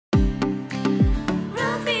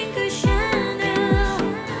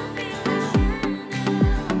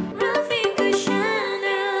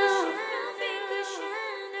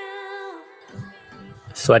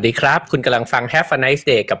สวัสดีครับคุณกำลังฟัง Have a nice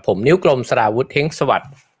day กับผมนิ้วกลมสราวุธเฮงสวัสดิ์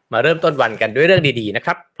มาเริ่มต้นวันกันด้วยเรื่องดีๆนะค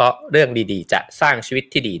รับเพราะเรื่องดีๆจะสร้างชีวิต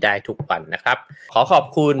ที่ดีได้ทุกวันนะครับขอขอบ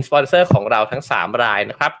คุณสปอนเซอร์ของเราทั้ง3ราย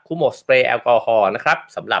นะครับคุโมะสเปรย์แอลกอฮอล์นะครับ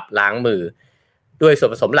สำหรับล้างมือด้วยส่วน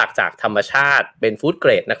ผสมหลักจากธรรมชาติเป็นฟู้ดเก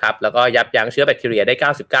รดนะครับแล้วก็ยับยั้งเชื้อแบคทีเรียได้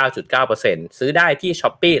 99.9% ซื้อได้ที่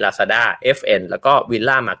Shopee Lazada FN แล้วก็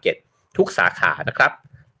Villa Market ทุกสาขานะครับ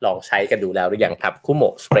ลองใช้กันดูแล้วหรือยังครับคุโม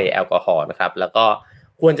ะสเปรย์แอลกอฮอล์นะครับแล้วก็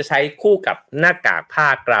ควรจะใช้คู่กับหน้ากากผ้า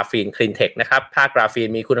กราฟีนคลีนเทคนะครับผ้ากราฟีน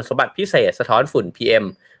มีคุณสมบัติพิเศษสะท้อนฝุ่น PM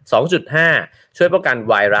 2.5 ช่วยป้องกัน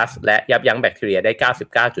ไวรัสและยับยั้งแบคทีเรียได้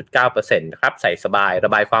 99.9% นะครับใส่สบายร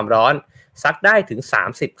ะบายความร้อนซักได้ถึง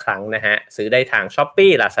30ครั้งนะฮะซื้อได้ทาง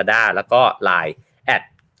Shopee Lazada แล้วก็ Line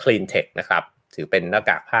 @cleantech นะครับถือเป็นหน้า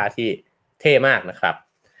กากผ้าที่เท่มากนะครับ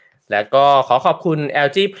แล้วก็ขอขอบคุณ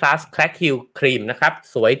LG Plus Crack Heel Cream นะครับ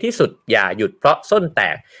สวยที่สุดอย่าหยุดเพราะส้นแต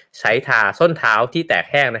กใช้ทาส้นเท้าที่แตก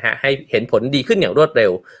แห้งนะฮะให้เห็นผลดีขึ้นอย่างรวดเร็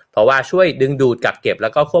วเพราะว่าช่วยดึงดูดกักเก็บแล้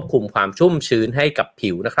วก็ควบคุมความชุ่มชื้นให้กับ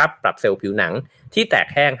ผิวนะครับปรับเซลล์ผิวหนังที่แตก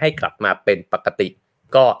แห้งให้กลับมาเป็นปกติ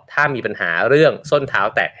ก็ถ้ามีปัญหาเรื่องส้นเท้า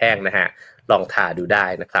แตกแห้งนะฮะลองทาดูได้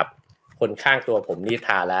นะครับคนข้างตัวผมนี่ท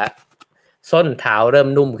าแล้วส้นเท้าเริ่ม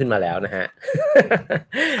นุ่มขึ้นมาแล้วนะฮะ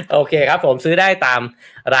โอเคครับผมซื้อได้ตาม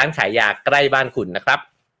ร้านขายยาใกล้บ้านคุณนะครับ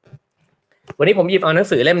วันนี้ผมหยิบเอาหนัง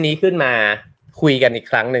สือเล่มนี้ขึ้นมาคุยกันอีก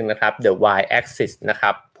ครั้งหนึ่งนะครับ The Y-axis นะค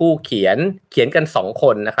รับผู้เขียนกัน2ค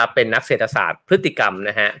นนะครับเป็นนักเศรษฐศาสตร์พฤติกรรม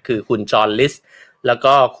นะฮะคือคุณจอห์นลิสแล้ว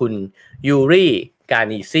ก็คุณยูรีกา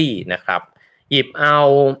นิซีนะครับหยิบเอา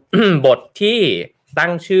บทที่ตั้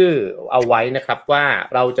งชื่อเอาไว้นะครับว่า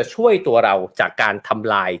เราจะช่วยตัวเราจากการท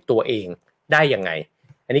ำลายตัวเองได้ยังไง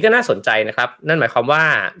อันนี้ก็น่าสนใจนะครับนั่นหมายความว่า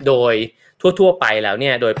โดยทั่วๆไปแล้วเนี่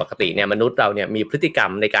ยโดยปกติเนี่ยมนุษย์เราเนี่ยมีพฤติกรร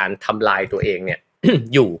มในการทำลายตัวเองเนี่ย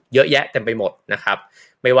อยู่เยอะแยะเต็มไปหมดนะครับ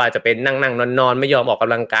ไม่ว่าจะเป็นนั่งนอนไม่ยอมออกก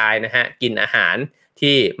ำลังกายนะฮะกินอาหาร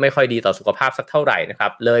ที่ไม่ค่อยดีต่อสุขภาพสักเท่าไหร่นะครั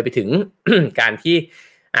บเลยไปถึง การที่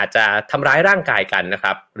อาจจะทำร้ายร่างกายกันนะค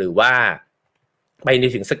รับหรือว่าไปใน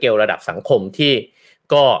ถึงสเกลระดับสังคมที่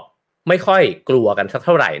ก็ไม่ค่อยกลัวกันสักเ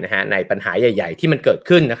ท่าไหร่นะฮะในปัญหาใหญ่ๆที่มันเกิด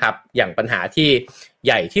ขึ้นนะครับอย่างปัญหาที่ใ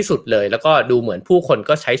หญ่ที่สุดเลยแล้วก็ดูเหมือนผู้คน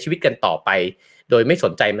ก็ใช้ชีวิตกันต่อไปโดยไม่ส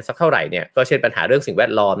นใจมันสักเท่าไหร่เนี่ยก็เช่นปัญหาเรื่องสิ่งแว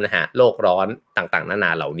ดล้อมนะฮะโลกร้อนต่างๆนาน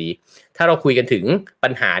าเหล่านี้ถ้าเราคุยกันถึงปั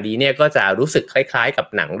ญหานี้เนี่ยก็จะรู้สึกคล้ายๆกับ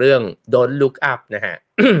หนังเรื่อง Don't Look Up นะฮะ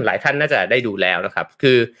หลายท่านน่าจะได้ดูแล้วนะครับ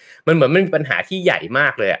คือมันเหมือนมันมีปัญหาที่ใหญ่มา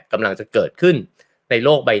กเลยกำลังจะเกิดขึ้นในโล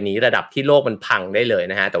กใบนี้ระดับที่โลกมันพังได้เลย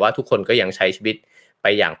นะฮะแต่ว่าทุกคนก็ยังใช้ชีวิตไป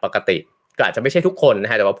อย่างปกติก็อาจจะไม่ใช่ทุกคนนะ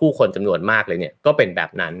ฮะแต่ว่าผู้คนจำนวนมากเลยเนี่ยก็เป็นแบ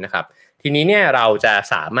บนั้นนะครับทีนี้เนี่ยเราจะ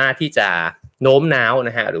สามารถที่จะโน้มน้าวน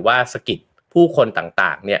ะฮะหรือว่าสกิดผู้คนต่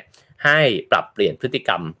างๆเนี่ยให้ปรับเปลี่ยนพฤติก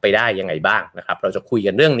รรมไปได้ยังไงบ้างนะครับเราจะคุย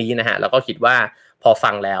กันเรื่องนี้นะฮะแล้วก็คิดว่าพอ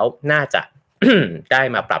ฟังแล้วน่าจะ ได้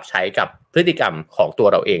มาปรับใช้กับพฤติกรรมของตัว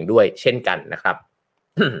เราเองด้วยเช่นกันนะครับ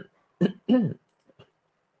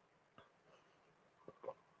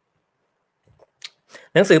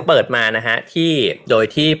หนังสือเปิดมานะฮะโดย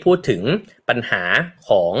ที่พูดถึงปัญหา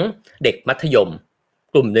ของเด็กมัธยม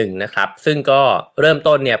กลุ่มหนึ่งนะครับซึ่งก็เริ่ม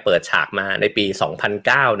ต้นเนี่ยเปิดฉากมาในปี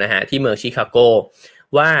 2009 นะฮะที่เมืองชิคาโก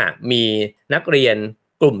ว่ามีนักเรียน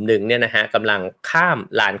กลุ่มหนึ่งเนี่ยนะฮะกำลังข้าม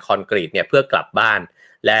ลานคอนกรีตเนี่ยเพื่อกลับบ้าน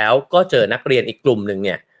แล้วก็เจอนักเรียนอีกกลุ่มหนึ่งเ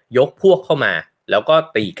นี่ยยกพวกเข้ามาแล้วก็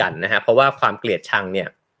ตีกันนะฮะเพราะว่าความเกลียดชังเนี่ย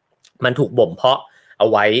มันถูกบ่มเพาะเอา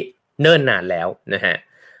ไว้เนิ่นนานแล้วนะฮะ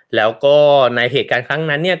แล้วก็ในเหตุการณ์ครั้ง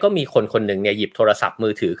นั้นเนี่ยก็มีคนหนึ่งเนี่ยหยิบโทรศัพท์มื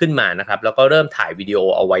อถือขึ้นมานะครับแล้วก็เริ่มถ่ายวิดีโอ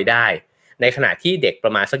เอาไว้ได้ในขณะที่เด็กปร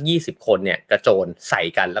ะมาณสัก20คนเนี่ยกระโจนใส่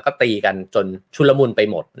กันแล้วก็ตีกันจนชุลมุนไป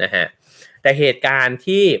หมดนะฮะแต่เหตุการณ์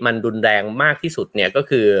ที่มันรุนแรงมากที่สุดเนี่ยก็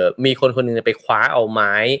คือมีคนหนึ่งไปคว้าเอาไ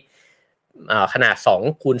ม้ขนาด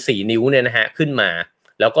2x4 นิ้วเนี่ยนะฮะขึ้นมา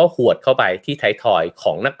แล้วก็หวดเข้าไปที่ท้ายทอยข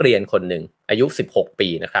องนักเรียนคนหนึ่งอายุ16ปี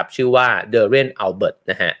นะครับชื่อว่าเดเรนอัลเบิร์ต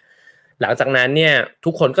นะฮะหลังจากนั้นเนี่ยทุ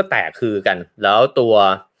กคนก็แตกคือกันแล้ว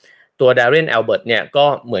ตัวดาเรนอัลเบิร์ตเนี่ยก็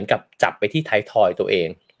เหมือนกับจับไปที่ท้ายทอยตัวเอง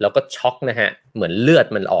แล้วก็ช็อกนะฮะเหมือนเลือด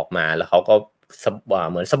มันออกมาแล้วเขาก็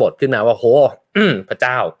เหมือนสะบัดขึ้นมาว่าโห พระเ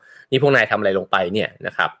จ้านี่พวกนายทำอะไรลงไปเนี่ยน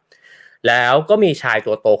ะครับแล้วก็มีชาย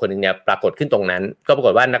ตัวโตคนหนึ่งเนี่ยปรากฏขึ้นตรงนั้นก็ปราก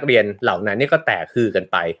ฏว่านักเรียนเหล่านั้นเนี่ยก็แตกคือกัน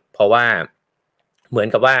ไปเพราะว่าเหมือน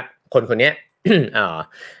กับว่าคนนี้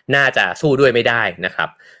น่าจะสู้ด้วยไม่ได้นะครับ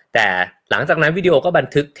แต่หลังจากนั้นวิดีโอก็บัน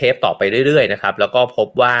ทึกเทปต่อไปเรื่อยๆนะครับแล้วก็พบ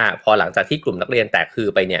ว่าพอหลังจากที่กลุ่มนักเรียนแตกคือ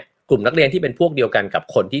ไปเนี่ยกลุ่มนักเรียนที่เป็นพวกเดียวกันกับ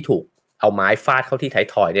คนที่ถูกเอาไม้ฟาดเข้าที่ท้าย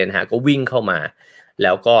ทอยเนี่ยนะฮะก็วิ่งเข้ามาแ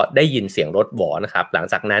ล้วก็ได้ยินเสียงรถหวอนะครับหลัง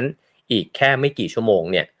จากนั้นอีกแค่ไม่กี่ชั่วโมง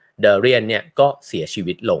เนี่ยเดเรียนเนี่ยก็เสียชี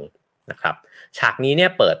วิตลง นะครับฉากนี้เนี่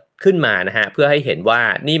ยเปิดขึ้นมานะฮะเพื่อให้เห็นว่า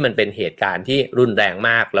นี่มันเป็นเหตุการณ์ที่รุนแรง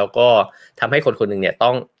มากแล้วก็ทำให้คนคนหนึ่งเนี่ยต้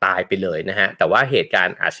องตายไปเลยนะฮะแต่ว่าเหตุการ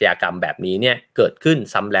ณ์อาชญากรรมแบบนี้เนี่ยเกิดขึ้น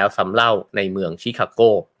ซ้ำแล้วซ้ำเล่าในเมืองชิคาโก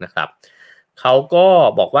นะครับเขาก็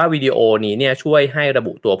บอกว่าวิดีโอนี้เนี่ยช่วยให้ระ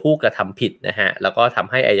บุตัวผู้กระทำผิดนะฮะแล้วก็ทำ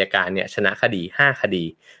ให้อัยการเนี่ยชนะคดี5คดี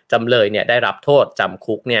จำเลยเนี่ยได้รับโทษจำ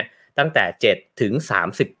คุกเนี่ยตั้งแต่7ถึง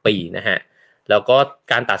30ปีนะฮะแล้วก็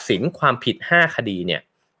การตัดสินความผิด5คดีเนี่ย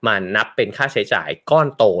มันนับเป็นค่าใช้จ่ายก้อน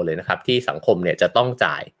โตเลยนะครับที่สังคมเนี่ยจะต้อง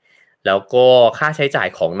จ่ายแล้วก็ค่าใช้จ่าย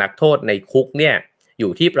ของนักโทษในคุกเนี่ยอ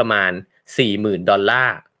ยู่ที่ประมาณ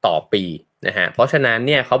 $40,000 ต่อปีนะฮะเพราะฉะนั้นเ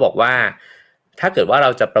นี่ยเขาบอกว่าถ้าเกิดว่าเร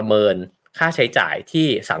าจะประเมินค่าใช้จ่ายที่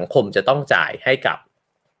สังคมจะต้องจ่ายให้กับ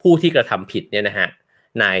ผู้ที่กระทำผิดเนี่ยนะฮะ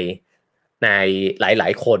ในหลา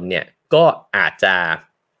ยๆคนเนี่ยก็อาจจะ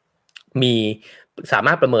มีสาม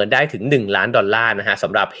ารถประเมินได้ถึง$1 ล้านนะฮะส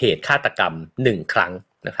ำหรับเหตุฆาตกรรม1ครั้ง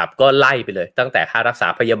นะครับก็ไล่ไปเลยตั้งแต่ค่ารักษา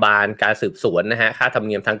พยาบาลการสืบสวนนะฮะค่าธรรมเ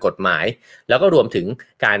นียมทางกฎหมายแล้วก็รวมถึง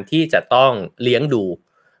การที่จะต้องเลี้ยงดู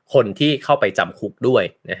คนที่เข้าไปจำคุกด้วย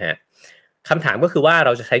นะฮะคำถามก็คือว่าเร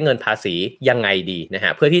าจะใช้เงินภาษียังไงดีนะฮ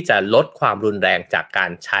ะเพื่อที่จะลดความรุนแรงจากกา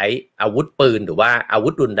รใช้อาวุธปืนหรือว่าอาวุ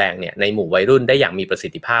ธรุนแรงเนี่ยในหมู่วัยรุ่นได้อย่างมีประสิ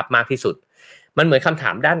ทธิภาพมากที่สุดมันเหมือนคำถ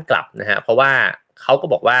ามด้านกลับนะฮะเพราะว่าเขาก็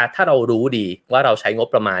บอกว่าถ้าเรารู้ดีว่าเราใช้งบ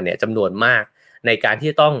ประมาณเนี่ยจำนวนมากในการ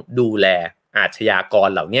ที่ต้องดูแลอาชญากร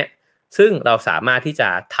เหล่านี้ซึ่งเราสามารถที่จะ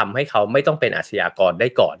ทำให้เขาไม่ต้องเป็นอาชญากรได้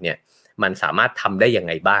ก่อนเนี่ยมันสามารถทำได้ยังไ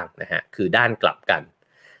งบ้างนะฮะคือด้านกลับกัน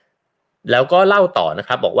แล้วก็เล่าต่อนะค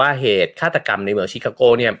รับบอกว่าเหตุฆาตกรรมในเมืองชิคาโก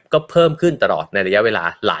เนี่ยก็เพิ่มขึ้นตลอดในระยะเวลา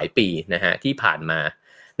หลายปีนะฮะที่ผ่านมา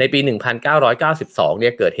ในปี 1992 เนี่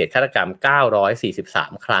ยเกิดเหตุฆาตกรรม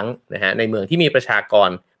 943 ครั้งนะฮะในเมืองที่มีประชากร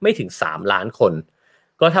ไม่ถึง 3 ล้านคน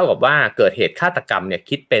ก็เท่ากับว่าเกิดเหตุฆาตกรรมเนี่ย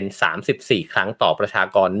คิดเป็น34ครั้งต่อประชา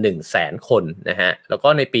กร 100,000 คนนะฮะแล้วก็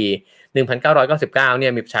ในปี 1999 เนี่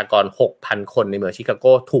ยมีประชากร 6,000 คนในเมืองชิคาโก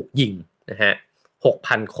ถูกยิงนะฮะ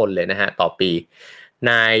 6,000 คนเลยนะฮะต่อปีใ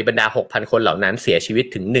นบรรดา 6,000 คนเหล่านั้นเสียชีวิต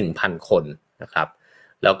ถึง 1,000 คนนะครับ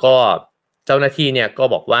แล้วก็เจ้าหน้าที่เนี่ยก็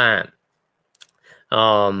บอกว่า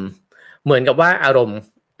เหมือนกับว่าอารมณ์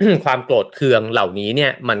ความโกรธเคืองเหล่านี้เนี่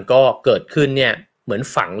ยมันก็เกิดขึ้นเนี่ยเหมือน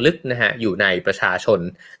ฝังลึกนะฮะอยู่ในประชาชน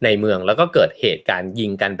ในเมืองแล้วก็เกิดเหตุการณ์ยิ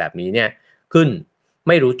งกันแบบนี้เนี่ยขึ้นไ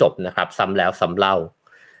ม่รู้จบนะครับซ้ำแล้วซ้ำเล่า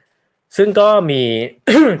ซึ่งก็มี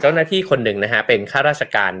เจ้าหน้าที่คนหนึ่งนะฮะเป็นข้าราช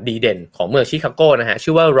การดีเด่นของเมืองชิคาโกนะฮะ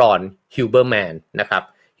ชื่อว่ารอนฮิวเบอร์แมนนะครับ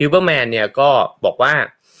ฮิวเบอร์แมนเนี่ยก็บอกว่า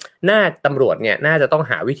ตำรวจเนี่ยน่าจะต้อง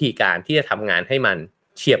หาวิธีการที่จะทำงานให้มัน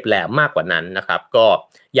เฉียบแหลมมากกว่านั้นนะครับก็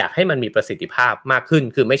อยากให้มันมีประสิทธิภาพมากขึ้น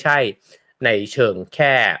คือไม่ใช่ในเชิงแ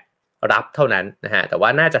ค่รับเท่านั้นนะฮะแต่ว่า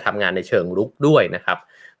น่าจะทำงานในเชิงรุกด้วยนะครับ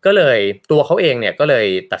ก็เลยตัวเขาเองเนี่ยก็เลย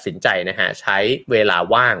ตัดสินใจนะฮะใช้เวลา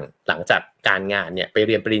ว่างหลังจากการงานเนี่ยไปเ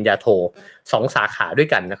รียนปริญญาโท2 สาขาด้วย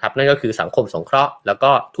กันนะครับนั่นก็คือสังคมสงเคราะห์แล้ว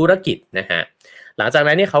ก็ธุรกิจนะฮะหลังจาก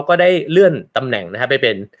นั้นเนี่ยเขาก็ได้เลื่อนตำแหน่งนะฮะไปเ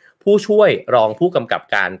ป็นผู้ช่วยรองผู้กำกับ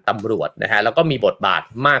การตำรวจนะฮะแล้วก็มีบทบาท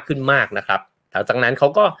มากขึ้นมากนะครับหลังจากนั้นเขา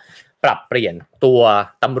ก็ปรับเปลี่ยนตัว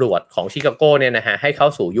ตำรวจของชิคาโกเนี่ยนะฮะให้เข้า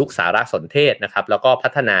สู่ยุคสารสนเทศนะครับแล้วก็พั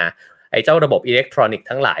ฒนาไอ้เจ้าระบบอิเล็กทรอนิกส์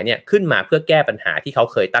ทั้งหลายเนี่ยขึ้นมาเพื่อแก้ปัญหาที่เขา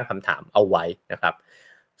เคยตั้งคำถามเอาไว้นะครับ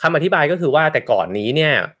คำอธิบายก็คือว่าแต่ก่อนนี้เนี่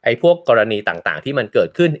ยไอ้พวกกรณีต่างๆที่มันเกิด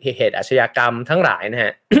ขึ้นเหตุอาชญากรรมทั้งหลายนะฮ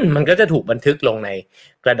ะ มันก็จะถูกบันทึกลงใน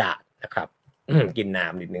กระดาษนะครับ กินน้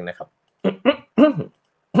ำนิดนึงนะครับ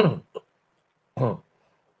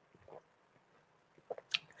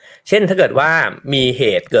เช่นถ้าเกิดว่ามีเห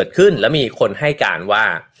ตุเกิดขึ้นแล้วมีคนให้การว่า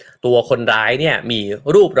ตัวคนร้ายเนี่ยมี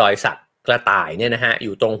รูปรอยสักกระต่ายเนี่ยนะฮะอ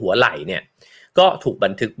ยู่ตรงหัวไหล่เนี่ยก็ถูกบั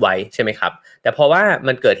นทึกไว้ใช่ไหมครับแต่พอว่า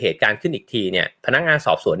มันเกิดเหตุการณ์ขึ้นอีกทีเนี่ยพนักงานส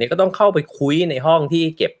อบสวนเนี่ยก็ต้องเข้าไปคุยในห้องที่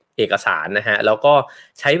เก็บเอกสารนะฮะแล้วก็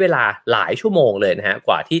ใช้เวลาหลายชั่วโมงเลยนะฮะก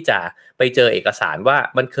ว่าที่จะไปเจอเอกสารว่า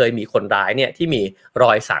มันเคยมีคนร้ายเนี่ยที่มีร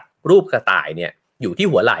อยสักรูปกระต่ายเนี่ยอยู่ที่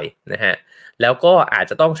หัวไหล่นะฮะแล้วก็อาจ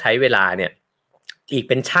จะต้องใช้เวลาเนี่ยอีก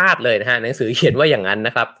เป็นชาติเลยนะฮะหนังสือเขียนว่าอย่างนั้นน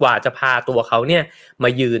ะครับกว่าจะพาตัวเขาเนี่ยมา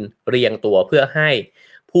ยืนเรียงตัวเพื่อให้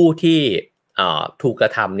ผู้ที่ถูกกร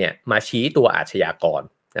ะทำเนี่ยมาชี้ตัวอาชญากร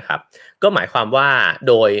นะครับก็หมายความว่า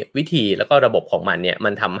โดยวิธีแล้วก็ระบบของมันเนี่ยมั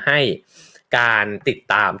นทำให้การติด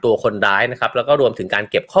ตามตัวคนร้ายนะครับแล้วก็รวมถึงการ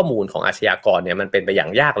เก็บข้อมูลของอาชญากรเนี่ยมันเป็นไปอย่า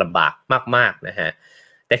งยากลำบากมากๆนะฮะ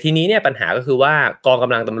แต่ทีนี้เนี่ยปัญหาก็คือว่ากองก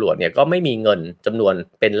ำลังตำรวจเนี่ยก็ไม่มีเงินจำนวน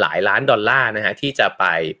เป็นหลายล้านดอลลาร์นะฮะที่จะไป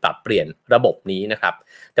ปรับเปลี่ยนระบบนี้นะครับ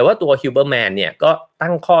แต่ว่าตัวฮิวเบอร์แมนเนี่ยก็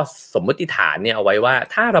ตั้งข้อสมมติฐานเนี่ยเอาไว้ว่า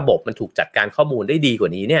ถ้าระบบมันถูกจัดการข้อมูลได้ดีกว่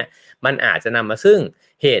านี้เนี่ยมันอาจจะนำมาซึ่ง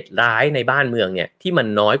เหตุร้ายในบ้านเมืองเนี่ยที่มัน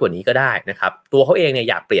น้อยกว่านี้ก็ได้นะครับตัวเขาเองเนี่ย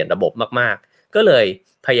อยากเปลี่ยนระบบมากๆ ก็เลย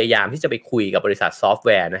พยายามที่จะไปคุยกับบริษัทซอฟต์แว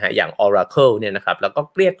ร์นะฮะอย่าง Oracle เนี่ยนะครับแล้วก็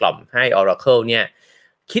เกลี้ยกล่อมให้ Oracle เนี่ย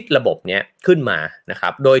คิดระบบเนี้ยขึ้นมานะครั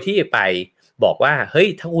บโดยที่ไปบอกว่าเฮ้ย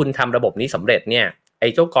ถ้าคุณทำระบบนี้สำเร็จเนี่ยไอ้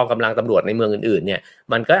เจ้ากองกำลังตำรวจในเมืองอื่นๆเนี่ย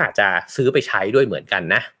มันก็อาจจะซื้อไปใช้ด้วยเหมือนกัน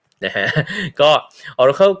นะฮะก็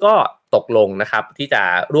Oracle ก็ตกลงนะครับที่จะ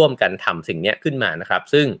ร่วมกันทำสิ่งนี้ขึ้นมานะครับ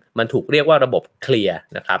ซึ่งมันถูกเรียกว่าระบบ Clear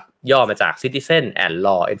นะครับย่อมาจาก Citizen and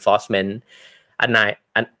Law Enforcement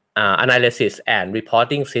Analysis and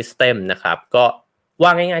Reporting System นะครับก็ว่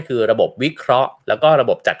าง่ายๆคือระบบวิเคราะห์แล้วก็ระ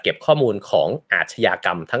บบจัดเก็บข้อมูลของอาชญากร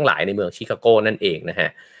รมทั้งหลายในเมืองชิคาโกนั่นเองนะฮะ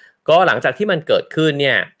ก็หลังจากที่มันเกิดขึ้นเ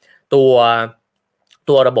นี่ยตั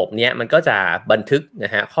วระบบเนี้ยมันก็จะบันทึกน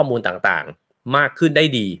ะฮะข้อมูลต่างๆมากขึ้นได้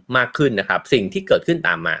ดีมากขึ้นนะครับสิ่งที่เกิดขึ้นต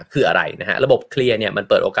ามมาคืออะไรนะฮะระบบเคลียร์เนี่ยมัน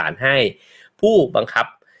เปิดโอกาสให้ผู้บัง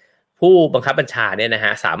คับบัญชาเนี่ยนะฮ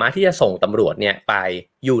ะสามารถที่จะส่งตำรวจเนี่ยไป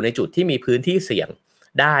อยู่ในจุดที่มีพื้นที่เสี่ยง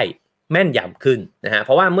ได้แม่นยำขึ้นนะฮะเพ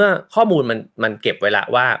ราะว่าเมื่อข้อมูลมันเก็บไว้ละ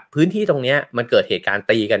ว่าพื้นที่ตรงนี้มันเกิดเหตุการณ์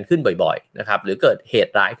ตีกันขึ้นบ่อยๆนะครับหรือเกิดเห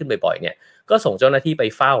ตุร้ายขึ้นบ่อยๆเนี่ยก็ส่งเจ้าหน้าที่ไป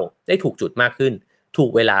เฝ้าได้ถูกจุดมากขึ้นถู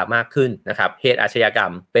กเวลามากขึ้นนะครับเหตุอาชญากรร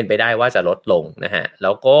มเป็นไปได้ว่าจะลดลงนะฮะแ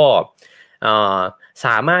ล้วก็ส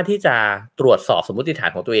ามารถที่จะตรวจสอบสมมติฐาน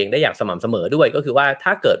ของตัวเองได้อย่างสม่ำเสมอด้วยก็คือว่าถ้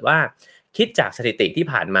าเกิดว่าคิดจากสถิติที่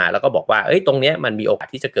ผ่านมาแล้วก็บอกว่าตรงนี้มันมีโอกาส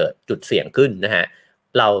ที่จะเกิดจุดเสี่ยงขึ้นนะฮะ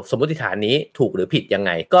เราสมมติฐานนี้ถูกหรือผิดยังไ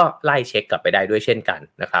งก็ไล่เช็คกลับไปได้ด้วยเช่นกัน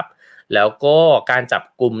นะครับแล้วก็การจับ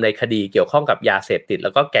กุมในคดีเกี่ยวข้องกับยาเสพติดแล้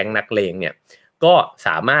วก็แก๊งนักเลงเนี่ยก็ส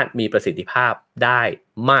ามารถมีประสิทธิภาพได้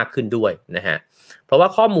มากขึ้นด้วยนะฮะเพราะว่า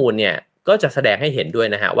ข้อมูลเนี่ยก็จะแสดงให้เห็นด้วย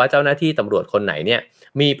นะฮะว่าเจ้าหน้าที่ตำรวจคนไหนเนี่ย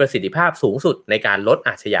มีประสิทธิภาพสูงสุดในการลดอ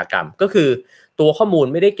าชญากรรมก็คือตัวข้อมูล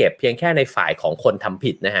ไม่ได้เก็บเพียงแค่ในฝ่ายของคนทำ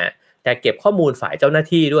ผิดนะฮะแต่เก็บข้อมูลฝ่ายเจ้าหน้า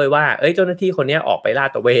ที่ด้วยว่าเจ้าหน้าที่คนนี้ออกไปลาด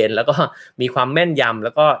ตระเวนแล้วก็มีความแม่นยำแ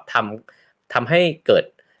ล้วก็ทำให้เกิด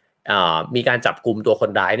มีการจับกุมตัวค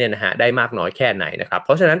นร้ายเนี่ยนะฮะได้มากน้อยแค่ไหนนะครับเพ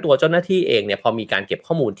ราะฉะนั้นตัวเจ้าหน้าที่เองเนี่ยพอมีการเก็บ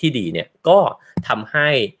ข้อมูลที่ดีเนี่ยก็ทำให้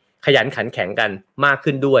ขยันขันแข็งกันมาก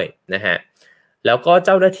ขึ้นด้วยนะฮะแล้วก็เ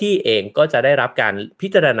จ้าหน้าที่เองก็จะได้รับการพิ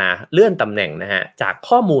จารณาเลื่อนตำแหน่งนะฮะจาก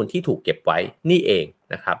ข้อมูลที่ถูกเก็บไว้นี่เอง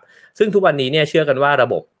นะครับซึ่งทุกวันนี้เนี่ยเชื่อกันว่าระ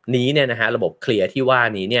บบนี้เนี่ยนะฮะระบบเคลียร์ที่ว่า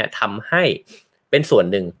นี้เนี่ยทำให้เป็นส่วน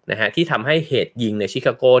หนึ่งนะฮะที่ทำให้เหตุยิงในชิค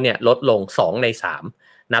าโกเนี่ยลดลง2 ใน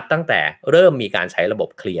 3นับตั้งแต่เริ่มมีการใช้ระบบ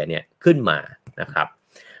เคลียร์เนี่ยขึ้นมานะครับ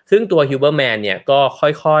ซึ่งตัวฮิวเบอร์แมนเนี่ยก็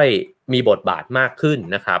ค่อยๆมีบทบาทมากขึ้น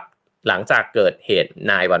นะครับหลังจากเกิดเหตุ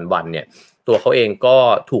9/11เนี่ยตัวเขาเองก็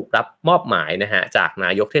ถูกรับมอบหมายนะฮะจากน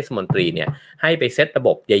ายกเทศมนตรีเนี่ยให้ไปเซตระบ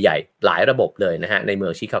บใหญ่ๆหลายระบบเลยนะฮะในเมื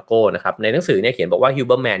องชิคาโกนะครับในหนังสือเนี่ยเขียนบอกว่าฮิวเ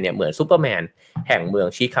บอร์แมนเนี่ยเหมือนซูเปอร์แมนแห่งเมือง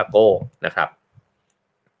ชิคาโกนะครับ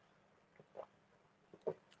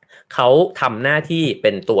เขาทำหน้าที่เ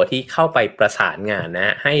ป็นตัวที่เข้าไปประสานงานน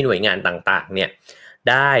ะให้หน่วยงานต่างๆเนี่ย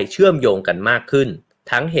ได้เชื่อมโยงกันมากขึ้น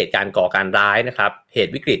ทั้งเหตุการณ์ก่อการร้ายนะครับเห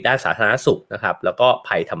ตุวิกฤตด้านสาธารณสุขนะครับแล้วก็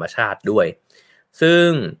ภัยธรรมชาติด้วยซึ่ง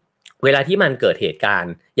เวลาที่มันเกิดเหตุการ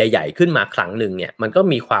ณ์ใหญ่ๆขึ้นมาครั้งหนึ่งเนี่ยมันก็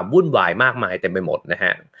มีความวุ่นวายมากมายเต็มไปหมดนะฮ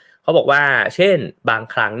ะเขาบอกว่าเช่นบาง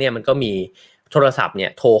ครั้งเนี่ยมันก็มีโทรศัพท์เนี่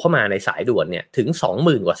ยโทรเข้ามาในสายด่วนเนี่ยถึง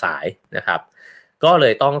 20,000 กว่าสายนะครับก็เล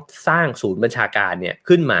ยต้องสร้างศูนย์บัญชาการเนี่ย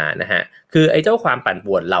ขึ้นมานะฮะคือไอ้เจ้าความปั่น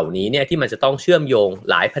ป่วนเหล่านี้เนี่ยที่มันจะต้องเชื่อมโยง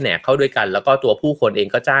หลายแผนกเข้าด้วยกันแล้วก็ตัวผู้คนเอง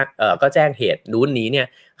ก็แจ้งเหตุนู้นนี้เนี่ย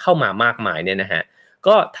เข้ามามากมายเนี่ยนะฮะ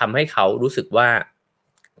ก็ทำให้เขารู้สึกว่า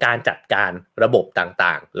การจัดการระบบ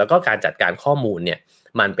ต่างๆแล้วก็การจัดการข้อมูลเนี่ย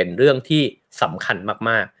มันเป็นเรื่องที่สำคัญ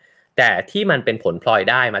มากๆแต่ที่มันเป็นผลพลอย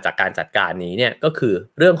ได้มาจากการจัดการนี้เนี่ยก็คือ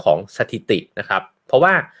เรื่องของสถิตินะครับเพราะ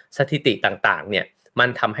ว่าสถิติต่างๆเนี่ยมัน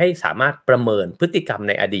ทำให้สามารถประเมินพฤติกรรม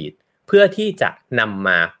ในอดีตเพื่อที่จะนำม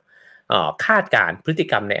าคาดการพฤติ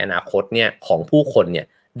กรรมในอนาคตเนี่ยของผู้คนเนี่ย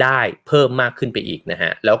ได้เพิ่มมากขึ้นไปอีกนะฮ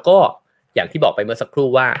ะแล้วก็อย่างที่บอกไปเมื่อสักครู่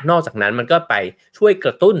ว่านอกจากนั้นมันก็ไปช่วยก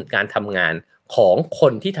ระตุ้นการทำงานของค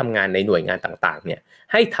นที่ทำงานในหน่วยงานต่างๆเนี่ย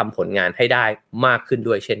ให้ทำผลงานให้ได้มากขึ้น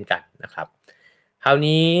ด้วยเช่นกันนะครับคราว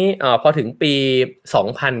นี้พอถึงปี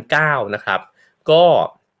 2009 นะครับก็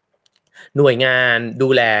หน่วยงานดู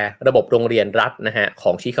แลระบบโรงเรียนรัฐนะฮะข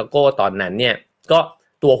องชิคาโกตอนนั้นเนี่ยก็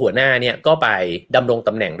ตัวหัวหน้าเนี่ยก็ไปดำรงต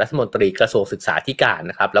ำแหน่งรัฐมนตรีกระทรวงศึกษาธิการ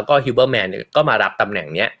นะครับแล้วก็ฮิวเบอร์แมนเนี่ยก็มารับตำแหน่ง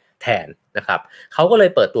เนี้ยแทนนะครับเขาก็เลย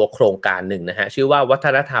เปิดตัวโครงการหนึ่งนะฮะชื่อว่าวัฒ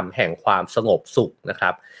นธรรมแห่งความสงบสุขนะครั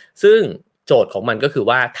บซึ่งโจทย์ของมันก็คือ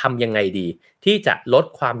ว่าทำยังไงดีที่จะลด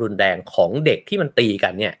ความรุนแรงของเด็กที่มันตีกั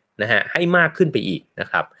นเนี่ยนะฮะให้มากขึ้นไปอีกนะ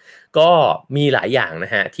ครับก็มีหลายอย่างน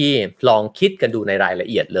ะฮะที่ลองคิดกันดูในรายละ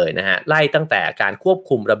เอียดเลยนะฮะไล่ตั้งแต่การควบ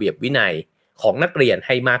คุมระเบียบวินัยของนักเรียนใ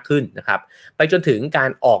ห้มากขึ้นนะครับไปจนถึงกา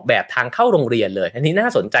รออกแบบทางเข้าโรงเรียนเลยอันนี้น่า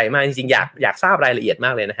สนใจมากจริงๆอยากทราบรายละเอียดม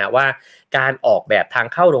ากเลยนะฮะว่าการออกแบบทาง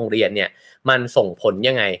เข้าโรงเรียนเนี่ย มันส่งผล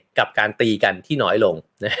ยังไงกับการตีกันที่น้อยลง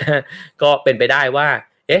นะก็เป็นไปได้ว่า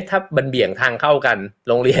ถ้ามันเบี่ยงทางเข้ากัน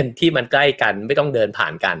โรงเรียนที่มันใกล้กันไม่ต้องเดินผ่า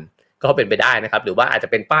นกันก็เป็นไปได้นะครับหรือว่าอาจจะ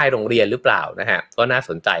เป็นป้ายโรงเรียนหรือเปล่านะฮะก็น่าส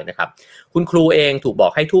นใจนะครับคุณครูเองถูกบอ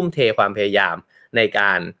กให้ทุ่มเทความพยายามในก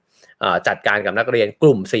ารจัดการกับนักเรียนก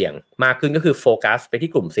ลุ่มเสี่ยงมากขึ้นก็คือโฟกัสไปที่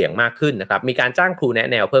กลุ่มเสี่ยงมากขึ้นนะครับมีการจ้างครูแนะ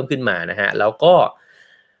แนวเพิ่มขึ้นมานะฮะแล้วก็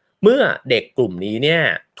เมื่อเด็กกลุ่มนี้เนี่ย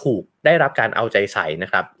ถูกได้รับการเอาใจใส่นะ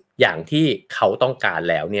ครับอย่างที่เขาต้องการ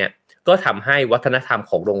แล้วเนี่ยก็ทำให้วัฒนธรรม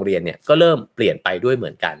ของโรงเรียนเนี่ยก็เริ่มเปลี่ยนไปด้วยเหมื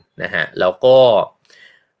อนกันนะฮะแล้วก็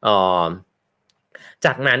จ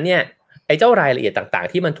ากนั้นเนี่ยไอ้เจ้ารายละเอียดต่าง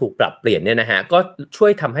ๆที่มันถูกปรับเปลี่ยนเนี่ยนะฮะก็ช่ว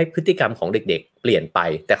ยทำให้พฤติกรรมของเด็กๆเปลี่ยนไป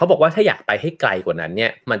แต่เขาบอกว่าถ้าอยากไปให้ไกลกว่านั้นเนี่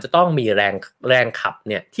ยมันจะต้องมีแรงขับ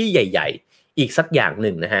เนี่ยที่ใหญ่ๆอีกสักอย่างห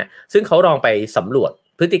นึ่งนะฮะซึ่งเขาลองไปสำรวจ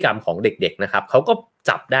พฤติกรรมของเด็กๆนะครับเขาก็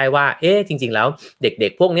จับได้ว่าจริงๆแล้วเด็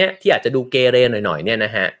กๆพวกเนี้ยที่อาจจะดูเกเรหน่อยๆเนี่ยน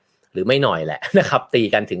ะฮะหรือไม่หน่อยแหละนะครับตี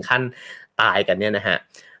กันถึงขั้นตายกันเนี่ยนะฮะ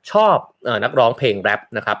ชอบนักร้องเพลงแรป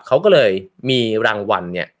นะครับเขาก็เลยมีรางวัล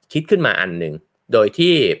เนี่ยคิดขึ้นมาอันหนึ่งโดย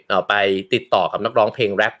ที่ไปติดต่อกับนักร้องเพล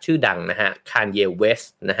งแรปชื่อดังนะฮะ Kanye West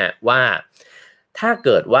นะฮะว่าถ้าเ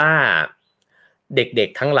กิดว่าเด็ก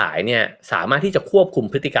ๆทั้งหลายเนี่ยสามารถที่จะควบคุม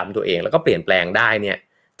พฤติกรรมตัวเองแล้วก็เปลี่ยนแปลงได้เนี่ย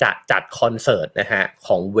จะจัดคอนเสิร์ตนะฮะข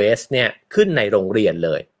อง West เนี่ยขึ้นในโรงเรียนเล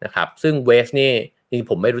ยนะครับซึ่ง West นี่จริง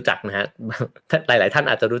ผมไม่รู้จักนะฮะหลายๆท่าน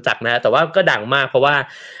อาจจะรู้จักนะแต่ว่าก็ดังมากเพราะว่า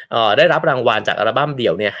ได้รับรางวัลจากอัลบั้มเดี่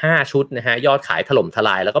ยวเนี่ย5ชุดนะฮะยอดขายถล่มทล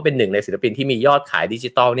ายแล้วก็เป็นหนึ่งในศิลปินที่มียอดขายดิ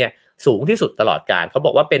จิตอลเนี่ยสูงที่สุดตลอดกาลเขาบ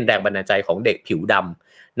อกว่าเป็นแรงบันดาลใจของเด็กผิวด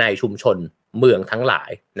ำในชุมชนเมืองทั้งหลา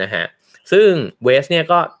ยนะฮะซึ่งเวสเนี่ย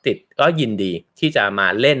ก็ยินดีที่จะมา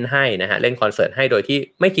เล่นให้นะฮะเล่นคอนเสิร์ตให้โดยที่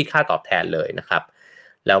ไม่คิดค่าตอบแทนเลยนะครับ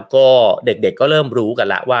แล้วก็เด็กๆก็เริ่มรู้กัน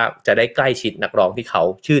ละว่าจะได้ใกล้ชิดนักร้องที่เขา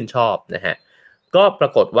ชื่นชอบนะฮะก็ปร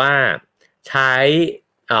ากฏว่าใช้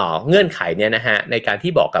เงื่อนไขเนี่ยนะฮะในการ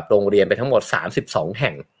ที่บอกกับโรงเรียนไปทั้งหมด32แ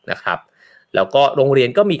ห่งนะครับแล้วก็โรงเรียน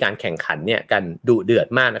ก็มีการแข่งขันเนี่ยกันดุเดือด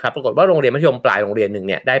มากนะครับปรากฏว่าโรงเรียนมัธยมปลายโรงเรียนหนึ่ง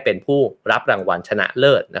เนี่ยได้เป็นผู้รับรางวัลชนะเ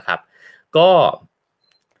ลิศนะครับก็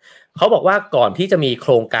เขาบอกว่าก่อนที่จะมีโค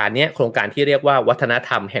รงการที่เรียกว่าวัฒนธ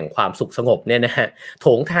รรมแห่งความสุขสงบเนี่ยนะฮะโถ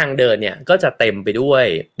งทางเดินเนี่ยก็จะเต็มไปด้วย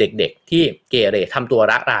เด็กๆที่เกเรทำตัว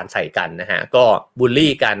ระรานใส่กันนะฮะก็บูล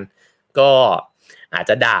ลี่กันก็อาจ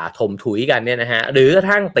จะด่าถมถุยกันเนี่ยนะฮะหรือกระ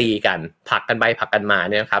ทั่งตีกันผลักกันไปผลักกันมา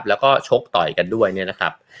เนี่ยนะครับแล้วก็ชกต่อยกันด้วยเนี่ยนะครั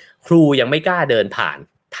บครูยังไม่กล้าเดินผ่าน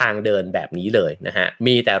ทางเดินแบบนี้เลยนะฮะ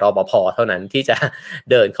มีแต่รปภ.เท่านั้นที่จะ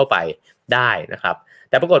เดินเข้าไปได้นะครับ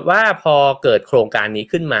แต่ปรากฏว่าพอเกิดโครงการนี้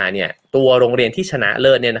ขึ้นมาเนี่ยตัวโรงเรียนที่ชนะเ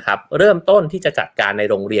ลิศเนี่ยนะครับเริ่มต้นที่จะจัดการใน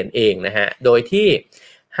โรงเรียนเองนะฮะโดยที่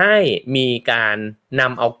ให้มีการน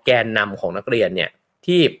ำเอาแกนนำของนักเรียนเนี่ย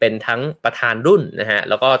ที่เป็นทั้งประธานรุ่นนะฮะ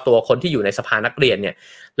แล้วก็ตัวคนที่อยู่ในสภานักเรียนเนี่ย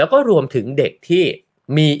แล้วก็รวมถึงเด็กที่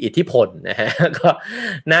มีอิทธิพลนะฮะก็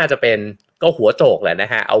น่าจะเป็นก็หัวโจกแหละน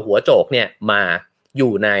ะฮะเอาหัวโจกเนี่ยมาอ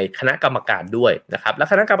ยู่ในคณะกรรมการด้วยนะครับและ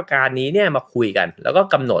คณะกรรมการนี้เนี่ยมาคุยกันแล้วก็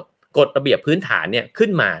กำหนดกฎระเบียบพื้นฐานเนี่ยขึ้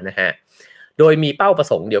นมานะฮะโดยมีเป้าประ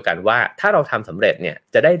สงค์เดียวกันว่าถ้าเราทำสำเร็จเนี่ย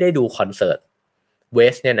จะได้ดูคอนเสิร์ตเว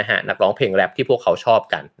สเนี่ยนะฮะนักร้องเพลงแรปที่พวกเขาชอบ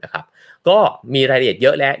กันนะครับก็มีรายละเอียดเย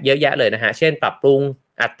อะแยะเลยนะฮะเช่นปรับปรุง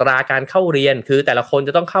อัตราการเข้าเรียนคือแต่ละคนจ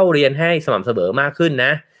ะต้องเข้าเรียนให้สม่ำเสมอมากขึ้นน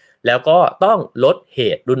ะแล้วก็ต้องลดเห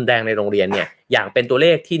ตุรุนแรงในโรงเรียนเนี่ยอย่างเป็นตัวเล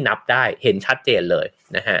ขที่นับได้เห็นชัดเจนเลย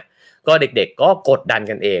นะฮะก็เด็กๆก็กดดัน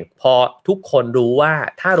กันเองพอทุกคนรู้ว่า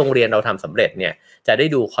ถ้าโรงเรียนเราทำสำเร็จเนี่ยจะได้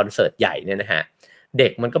ดูคอนเสิร์ตใหญ่เนี่ยนะฮะเด็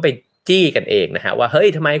กมันก็ไปจี้กันเองนะฮะว่าเฮ้ย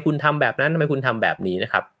ทำไมคุณทำแบบนั้นทำไมคุณทำแบบนี้น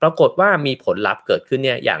ะครับปรากฏว่ามีผลลัพธ์เกิดขึ้นเ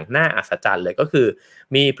นี่ยอย่างน่าอัศจรรย์เลยก็คือ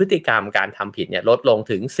มีพฤติกรรมการทำผิดเนี่ยลดลง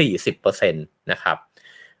ถึง 40% นะครับ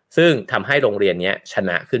ซึ่งทำให้โรงเรียนนี้ช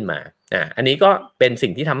นะขึ้นมาอันนี้ก็เป็นสิ่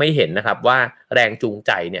งที่ทำให้เห็นนะครับว่าแรงจูงใ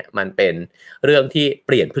จเนี่ยมันเป็นเรื่องที่เ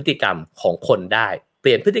ปลี่ยนพฤติกรรมของคนได้เป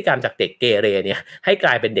ลี่ยนพฤติกรรมจากเด็กเกเรเนี่ยให้กล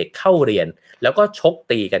ายเป็นเด็กเข้าเรียนแล้วก็ชก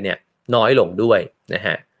ตีกันเนี่ยน้อยลงด้วยนะฮ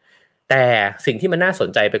ะแต่สิ่งที่มันน่าสน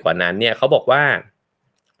ใจไปกว่านั้นเนี่ยเขาบอกว่า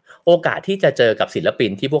โอกาสที่จะเจอกับศิลปิ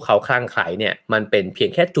นที่พวกเขาคลั่งไคล้เนี่ยมันเป็นเพีย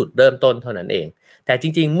งแค่จุดเริ่มต้นเท่านั้นเองแต่จ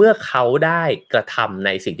ริงๆเมื่อเขาได้กระทำใน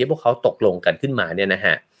สิ่งที่พวกเขาตกลงกันขึ้นมาเนี่ยนะฮ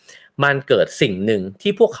ะมันเกิดสิ่งหนึ่ง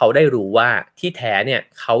ที่พวกเขาได้รู้ว่าที่แท้เนี่ย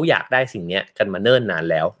เขาอยากได้สิ่งนี้กันมาเนิ่นนาน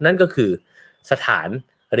แล้วนั่นก็คือสถาน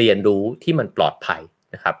เรียนรู้ที่มันปลอดภัย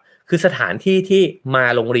นะครับคือสถานที่ที่มา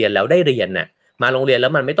โรงเรียนแล้วได้เรียนน่ะมาโรงเรียนแล้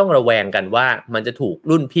วมันไม่ต้องระแวงกันว่ามันจะถูก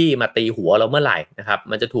รุ่นพี่มาตีหัวเราเมื่อไหร่นะครับ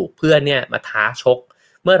มันจะถูกเพื่อนเนี่ยมาท้าชก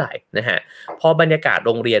เมื่อไหร่นะฮะพอบรรยากาศโ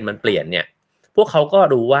รงเรียนมันเปลี่ยนเนี่ยพวกเขาก็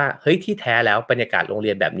รู้ว่าเฮ้ยที่แท้แล้วบรรยากาศโรงเรี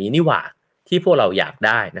ยนแบบนี้นี่หว่าที่พวกเราอยากไ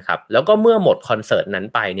ด้นะครับแล้วก็เมื่อหมดคอนเสิร์ตนั้น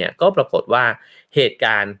ไปเนี่ยก็ปรากฏว่าเหตุก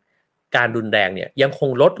ารณ์ การรุนแรงเนี่ยยังคง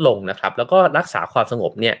ลดลงนะครับแล้วก็รักษาความสง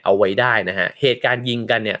บเนี่ยเอาไว้ได้นะฮะเหตุการณ์ยิง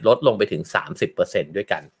กันเนี่ยลดลงไปถึง 30% ด้วย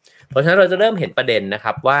กันเพราะฉะนั้นเราจะเริ่มเห็นประเด็นนะค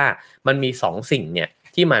รับว่ามันมี2สิ่งเนี่ย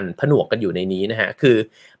ที่มันผนวกกันอยู่ในนี้นะฮะคือ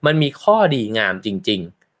มันมีข้อดีงามจริง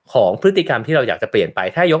ๆของพฤติกรรมที่เราอยากจะเปลี่ยนไป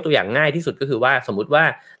ถ้ายกตัวอย่างง่ายที่สุดก็คือว่าสมมุติว่า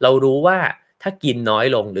เรารู้ว่าถ้ากินน้อย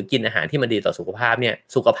ลงหรือกินอาหารที่มันดีต่อสุขภาพเนี่ย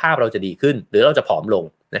สุขภาพเราจะดีขึ้นหรือเราจะผอมลง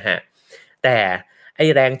นะฮะแต่ไอ้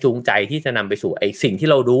แรงจูงใจที่จะนำไปสู่ไอ้สิ่งที่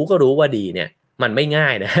เรารู้ก็รู้ว่าดีเนี่ยมันไม่ง่า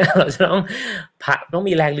ยนะ เราจะต้อง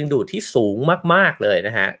มีแรงดึงดูดที่สูงมากๆเลยน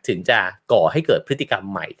ะฮะถึงจะก่อให้เกิดพฤติกรรม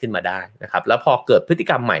ใหม่ขึ้นมาได้นะครับแล้วพอเกิดพฤติ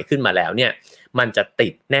กรรมใหม่ขึ้นมาแล้วเนี่ยมันจะติ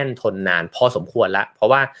ดแน่นทนนานพอสมควรละเพราะ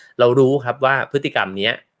ว่าเรารู้ครับว่าพฤติกรรม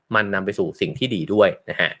นี้มันนำไปสู่สิ่งที่ดีด้วย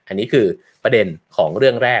นะฮะอันนี้คือประเด็นของเรื่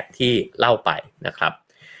องแรกที่เล่าไปนะครับ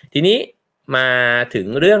ทีนี้มาถึง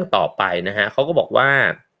เรื่องต่อไปนะฮะเขาก็บอกว่า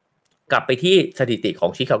กลับไปที่สถิติขอ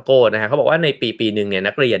งชิคาโกนะฮะเขาบอกว่าในปีหนึ่งเนี่ย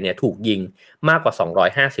นักเรียนเนี่ยถูกยิงมากกว่า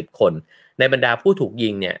250คนในบรรดาผู้ถูกยิ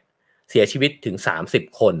งเนี่ยเสียชีวิตถึง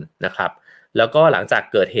30คนนะครับแล้วก็หลังจาก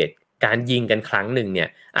เกิดเหตุการยิงกันครั้งหนึ่งเนี่ย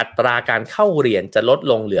อัตราการเข้าเรียนจะลด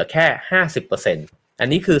ลงเหลือแค่ 50%อัน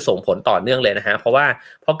นี้คือส่งผลต่อเนื่องเลยนะฮะเพราะว่า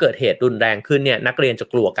พอเกิดเหตุรุนแรงขึ้นเนี่ยนักเรียนจะ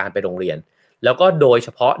กลัวการไปโรงเรียนแล้วก็โดยเฉ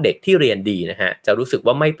พาะเด็กที่เรียนดีนะฮะจะรู้สึก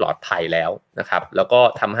ว่าไม่ปลอดภัยแล้วนะครับแล้วก็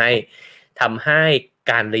ทำให้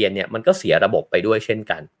การเรียนเนี่ยมันก็เสียระบบไปด้วยเช่น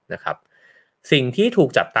กันนะครับสิ่งที่ถูก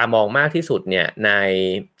จับตามองมากที่สุดเนี่ย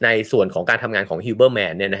ในส่วนของการทำงานของฮิลเบอร์แม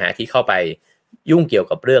นเนี่ยนะฮะที่เข้าไปยุ่งเกี่ยว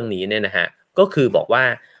กับเรื่องนี้เนี่ยนะฮะก็คือบอกว่า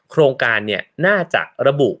โครงการเนี่ยน่าจะร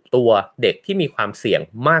ะบุตัวเด็กที่มีความเสี่ยง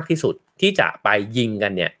มากที่สุดที่จะไปยิงกั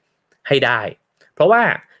นเนี่ยให้ได้เพราะว่า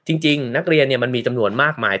จริงๆนักเรียนเนี่ยมันมีจำนวนม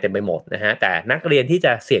ากมายเต็มไปหมดนะฮะแต่นักเรียนที่จ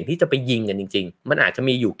ะเสี่ยงที่จะไปยิงกันจริงๆมันอาจจะ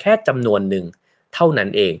มีอยู่แค่จำนวนหนึ่งเท่านั้น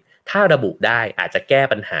เองถ้าระบุได้อาจจะแก้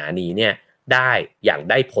ปัญหานี้เนี่ยได้อย่าง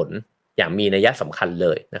ได้ผลอย่างมีนัยสำคัญเล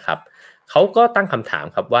ยนะครับเขาก็ตั้งคำถาม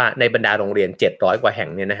ครับว่าในบรรดาโรงเรียน700กว่าแห่ง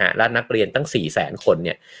เนี่ยนะฮะและนักเรียนตั้ง 400,000 คนเ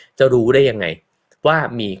นี่ยจะรู้ได้ยังไงว่า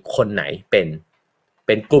มีคนไหนเ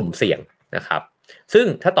ป็นกลุ่มเสี่ยงนะครับซึ่ง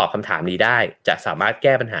ถ้าตอบคำถามนี้ได้จะสามารถแ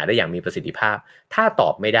ก้ปัญหาได้อย่างมีประสิทธิภาพถ้าตอ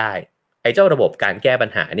บไม่ได้ไอ้เจ้าระบบการแก้ปัญ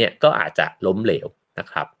หาเนี่ยก็อาจจะล้มเหลวนะ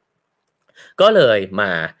ครับก็เลยม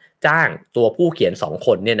าจ้างตัวผู้เขียน2ค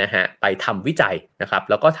นเนี่ยนะฮะไปทำวิจัยนะครับ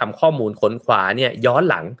แล้วก็ทำข้อมูลค้นคว้าเนี่ยย้อน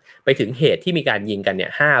หลังไปถึงเหตุที่มีการยิงกันเนี่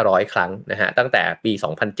ย500 ครั้งนะฮะตั้งแต่ปี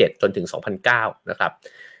 2007 จนถึง 2009 นะครับ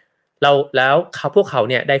แล้วพวกเขา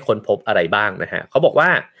เนี่ยได้ค้นพบอะไรบ้างนะฮะเขาบอกว่า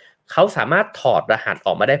เขาสามารถถอดรหัสอ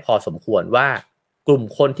อกมาได้พอสมควรว่ากลุ่ม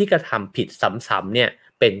คนที่กระทำผิดซ้ำๆเนี่ย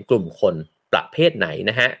เป็นกลุ่มคนประเภทไหน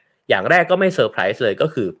นะฮะอย่างแรกก็ไม่เซอร์ไพรส์เลยก็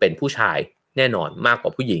คือเป็นผู้ชายแน่นอนมากกว่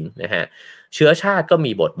าผู้หญิงนะฮะเชื้อชาติก็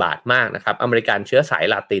มีบทบาทมากนะครับอเมริกันเชื้อสาย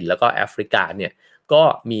ลาตินแล้วก็แอฟริกาเนี่ยก็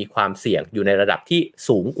มีความเสี่ยงอยู่ในระดับที่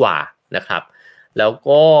สูงกว่านะครับแล้ว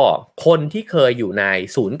ก็คนที่เคยอยู่ใน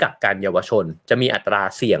ศูนย์กักกันเยาวชนจะมีอัตรา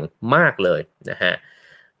เสี่ยงมากเลยนะฮะ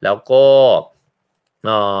แล้วก็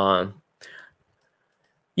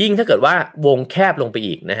ยิ่งถ้าเกิดว่าวงแคบลงไป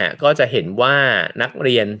อีกนะฮะก็จะเห็นว่านักเ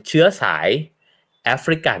รียนเชื้อสายแอฟ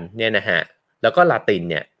ริกันเนี่ยนะฮะแล้วก็ลาติน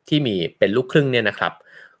เนี่ยที่มีเป็นลูกครึ่งเนี่ยนะครับ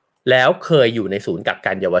แล้วเคยอยู่ในศูนย์กัก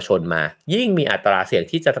กันเยาวชนมายิ่งมีอัตราเสี่ยง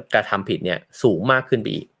ที่จะกระทำผิดเนี่ยสูงมากขึ้นไป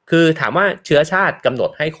อีกคือถามว่าเชื้อชาติกำหนด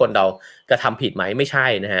ให้คนเรากระทำผิดไหมไม่ใช่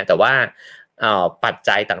นะฮะแต่ว่าปัจ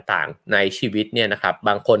จัยต่างๆในชีวิตเนี่ยนะครับบ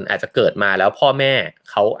างคนอาจจะเกิดมาแล้วพ่อแม่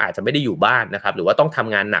เขาอาจจะไม่ได้อยู่บ้านนะครับหรือว่าต้องท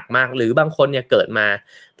ำงานหนักมากหรือบางคนเนี่ยเกิดมา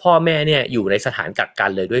พ่อแม่เนี่ยอยู่ในสถานกักกั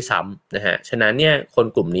นเลยด้วยซ้ำนะฮะฉะนั้นเนี่ยคน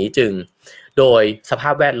กลุ่มนี้จึงโดยสภา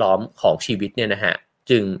พแวดล้อมของชีวิตเนี่ยนะฮะ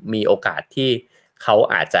จึงมีโอกาสที่เขา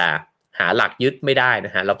อาจจะหาหลักยึดไม่ได้น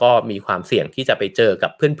ะฮะแล้วก็มีความเสี่ยงที่จะไปเจอกั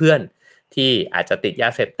บเพื่อนๆที่อาจจะติดยา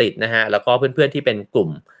เสพติดนะฮะแล้วก็เพื่อนๆที่เป็นกลุ่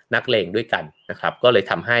มนักเลงด้วยกันนะครับก็เลย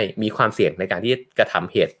ทำให้มีความเสี่ยงในการที่กระท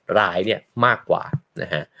ำเหตุร้ายเนี่ยมากกว่าน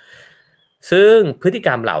ะฮะซึ่งพฤติกร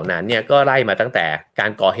รมเหล่านั้นเนี่ยก็ไล่มาตั้งแต่กา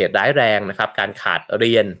รก่อเหตุร้ายแรงนะครับการขาดเ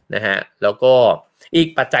รียนนะฮะแล้วก็อีก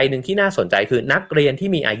ปัจจัยหนึ่งที่น่าสนใจคือนักเรียนที่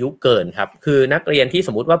มีอายุเกินครับคือนักเรียนที่ส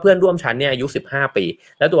มมุติว่าเพื่อนร่วมชั้นเนี่ยอายุ15 ปี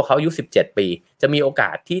แล้วตัวเขาอายุ17 ปีจะมีโอก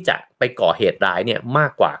าสที่จะไปก่อเหตุร้ายเนี่ยมา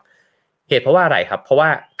กกว่าเหตุเพราะว่าอะไรครับเพราะว่า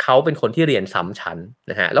เขาเป็นคนที่เรียนซ้ำชั้น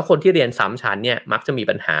นะฮะแล้วคนที่เรียนซ้ำชั้นเนี่ยมักจะมี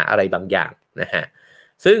ปัญหาอะไรบางอย่างนะฮะ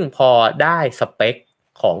ซึ่งพอได้สเปค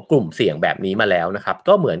ของกลุ่มเสี่ยงแบบนี้มาแล้วนะครับ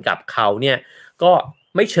ก็เหมือนกับเขาเนี่ยก็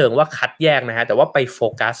ไม่เชิงว่าคัดแยกนะฮะแต่ว่าไปโฟ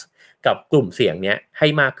กัสกับกลุ่มเสี่ยงเนี้ยให้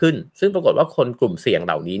มากขึ้นซึ่งปรากฏว่าคนกลุ่มเสี่ยงเ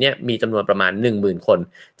หล่านี้เนี่ยมีจำนวนประมาณ 10,000 คน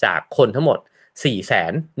จากคนทั้งหมด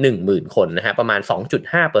 410,000 คนนะฮะประมาณ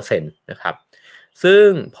 2.5% นะครับซึ่ง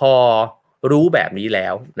พอ รู้แบบนี้แล้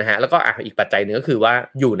วนะฮะแล้วก็อีกปัจจัยหนึ่งก็คือว่า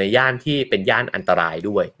อยู่ในย่านที่เป็นย่านอันตราย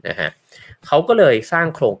ด้วยนะฮะเขาก็เลยสร้าง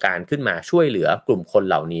โครงการขึ้นมาช่วยเหลือกลุ่มคน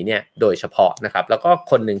เหล่านี้เนี่ยโดยเฉพาะนะครับแล้วก็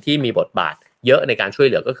คนหนึ่งที่มีบทบาทเยอะในการช่วย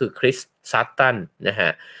เหลือก็คือคริสซัตตันนะฮ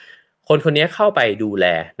ะคนนี้เข้าไปดูแล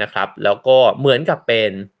นะครับแล้วก็เหมือนกับเป็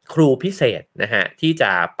นครูพิเศษนะฮะที่จ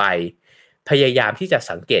ะไปพยายามที่จะ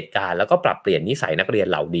สังเกตการแล้วก็ปรับเปลี่ยนนิสัยนักเรียน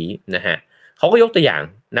เหล่านี้นะฮะเขาก็ยกตัวอย่าง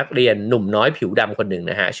นักเรียนหนุ่มน้อยผิวดำคนหนึ่ง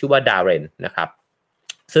นะฮะชื่อว่าดาร์เรนนะครับ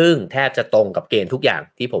ซึ่งแทบจะตรงกับเกณฑ์ทุกอย่าง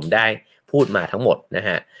ที่ผมได้พูดมาทั้งหมดนะฮ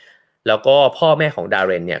ะแล้วก็พ่อแม่ของดาร์เ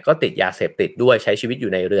รนเนี่ยก็ติดยาเสพติดด้วยใช้ชีวิตอ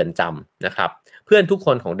ยู่ในเรือนจำนะครับเพื่อนทุกค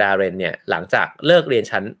นของดาร์เรนเนี่ยหลังจากเลิกเรียน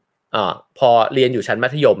ชั้นพอเรียนอยู่ชั้นมั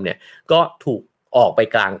ธยมเนี่ยก็ถูกออกไป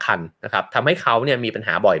กลางคันนะครับทำให้เขาเนี่ยมีปัญห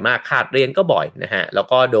าบ่อยมากขาดเรียนก็บ่อยนะฮะแล้ว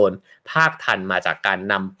ก็โดนภาคทันมาจากการ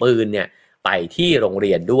นำปืนเนี่ยไปที่โรงเ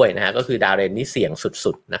รียนด้วยนะฮะก็คือดาร์เรนนี่เสี่ยง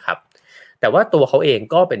สุดๆนะครับแต่ว่าตัวเขาเอง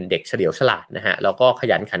ก็เป็นเด็กเฉลียวฉลาดนะฮะแล้วก็ข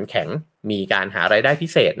ยันขันแข็งมีการหารายได้พิ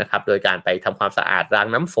เศษนะครับโดยการไปทำความสะอาดราง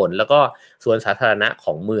น้ำฝนแล้วก็สวนสาธารณะข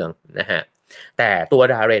องเมืองนะฮะแต่ตัว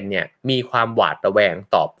ดาร์เรนเนี่ยมีความหวาดระแวง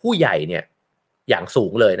ต่อผู้ใหญ่เนี่ยอย่างสู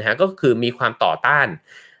งเลยนะฮะก็คือมีความต่อต้าน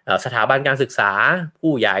สถาบันการศึกษา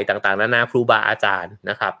ผู้ใหญ่ต่างๆนานาครูบาอาจารย์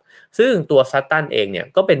นะครับซึ่งตัวซัตตันเองเนี่ย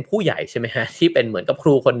ก็เป็นผู้ใหญ่ใช่ไหมฮะที่เป็นเหมือนกับค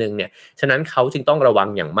รูคนหนึ่งเนี่ยฉะนั้นเขาจึงต้องระวัง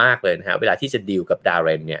อย่างมากเลยนะฮะเวลาที่จะดีลกับดาร์เร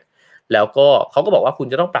นเนี่ยแล้วก็เขาก็บอกว่าคุณ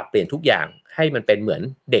จะต้องปรับเปลี่ยนทุกอย่างให้มันเป็นเหมือน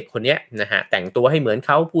เด็กคนนี้นะฮะแต่งตัวให้เหมือนเ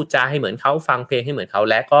ขาพูดจาให้เหมือนเขาฟังเพลงให้เหมือนเขา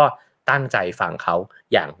และก็ตั้งใจฟังเขา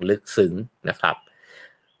อย่างลึกซึ้งนะครับ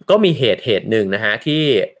ก็มีเหตุหนึ่งนะฮะที่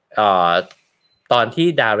ตอนที่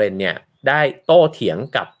ดาร์เรนเนี่ยได้โต้เถียง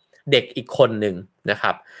กับเด็กอีกคนหนึ่งนะค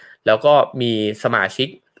รับแล้วก็มีสมาชิก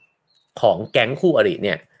ของแก๊งคู่อริเ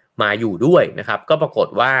นี่ยมาอยู่ด้วยนะครับก็ปรากฏ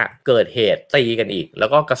ว่าเกิดเหตุตีกันอีกแล้ว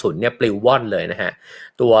ก็กระสุนเนี่ยปลิวว่อนเลยนะฮะ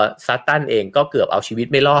ตัวซัตตันเองก็เกือบเอาชีวิต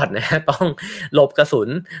ไม่รอดนะฮะต้องหลบกระสุน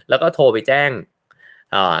แล้วก็โทรไปแจ้ง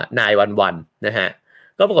911นะฮะ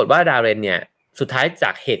ก็ปรากฏว่าดาร์เรนเนี่ยสุดท้ายจ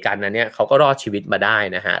ากเหตุการณ์นั้นเนี่ยเขาก็รอดชีวิตมาได้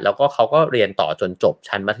นะฮะแล้วก็เขาก็เรียนต่อจนจบ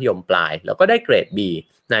ชั้นมัธยมปลายแล้วก็ได้เกรด B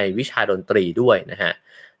ในวิชาดนตรีด้วยนะฮะ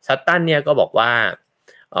ซัตตันเนี่ยก็บอกว่า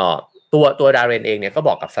ตัวดาร์เรนเองเนี่ยก็บ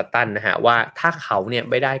อกกับซัตตันนะฮะว่าถ้าเขาเนี่ย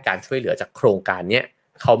ไม่ได้การช่วยเหลือจากโครงการเนี้ย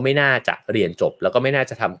เขาไม่น่าจะเรียนจบแล้วก็ไม่น่า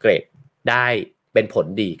จะทำเกรดได้เป็นผล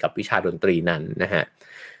ดีกับวิชาดนตรีนั้นนะฮะ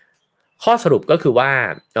ข้อสรุปก็คือว่า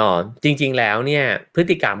จริงๆแล้วเนี่ยพฤ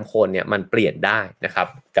ติกรรมคนเนี่ยมันเปลี่ยนได้นะครับ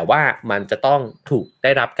แต่ว่ามันจะต้องถูกไ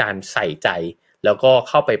ด้รับการใส่ใจแล้วก็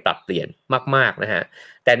เข้าไปปรับเปลี่ยนมากๆนะฮะ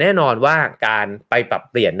แต่แน่นอนว่าการไปปรับ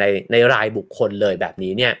เปลี่ยนในรายบุคคลเลยแบบ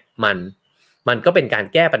นี้เนี่ยมันก็เป็นการ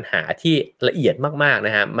แก้ปัญหาที่ละเอียดมากๆน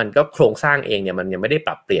ะฮะมันก็โครงสร้างเองเนี่ยมันยังไม่ได้ป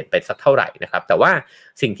รับเปลี่ยนไปสักเท่าไหร่นะครับแต่ว่า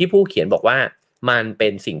สิ่งที่ผู้เขียนบอกว่ามันเป็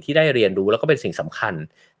นสิ่งที่ได้เรียนรู้แล้วก็เป็นสิ่งสำคัญ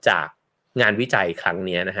จากงานวิจัยครั้ง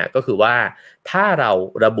นี้นะฮะก็คือว่าถ้าเรา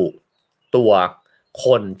ระบุตัวค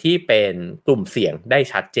นที่เป็นกลุ่มเสี่ยงได้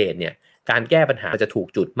ชัดเจนเนี่ยการแก้ปัญหาจะถูก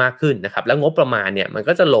จุดมากขึ้นนะครับแล้วงบประมาณเนี่ยมัน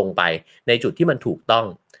ก็จะลงไปในจุดที่มันถูกต้อง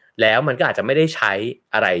แล้วมันก็อาจจะไม่ได้ใช้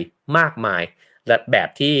อะไรมากมายแบบ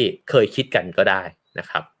ที่เคยคิดกันก็ได้นะ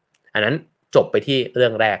ครับอันนั้นจบไปที่เรื่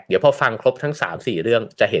องแรกเดี๋ยวพอฟังครบทั้ง 3-4 เรื่อง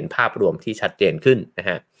จะเห็นภาพรวมที่ชัดเจนขึ้นนะ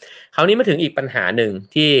ฮะคราวนี้มาถึงอีกปัญหาหนึ่ง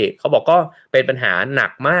ที่เขาบอกก็เป็นปัญหาหนั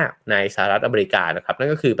กมากในสหรัฐอเมริกานะครับนั่น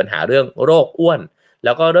ก็คือปัญหาเรื่องโรคอ้วนแ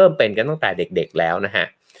ล้วก็เริ่มเป็นกันตั้งแต่เด็กๆแล้วนะฮะ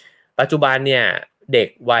ปัจจุบันเนี่ยเด็ก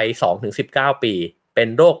วัย 2-19 ปีเป็น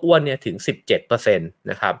โรคอ้วนเนี่ยถึง 17% น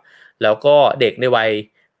ะครับแล้วก็เด็กใน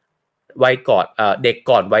วัยก่อนเด็ก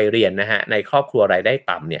ก่อนวัยเรียนนะฮะในครอบครัวรายได้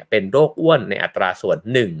ต่ำเนี่ยเป็นโรคอ้วนในอัตราส่วน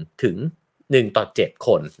1ถึง1ต่อ7ค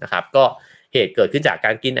นนะครับก็เหตุเกิดขึ้นจากก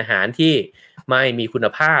ารกินอาหารที่ไม่มีคุณ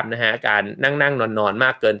ภาพนะฮะการนั่งนอนม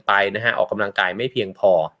ากเกินไปนะฮะออกกำลังกายไม่เพียงพ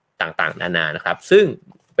อต่างๆนานานะครับซึ่ง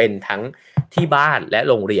เป็นทั้งที่บ้านและ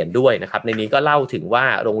โรงเรียนด้วยนะครับในนี้ก็เล่าถึงว่า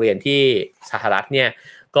โรงเรียนที่สหรัฐเนี่ย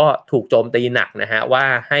ก็ถูกโจมตีหนักนะฮะว่า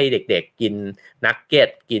ให้เด็กๆกินนักเก็ต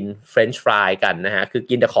กินเฟรนช์ฟรายกันนะฮะคือ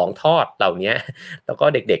กินแต่ของทอดเหล่านี้แล้วก็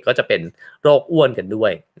เด็กๆก็จะเป็นโรคอ้วนกันด้ว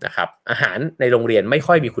ยนะครับอาหารในโรงเรียนไม่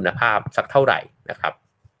ค่อยมีคุณภาพสักเท่าไหร่นะครับ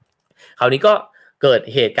คราวนี้ก็เกิด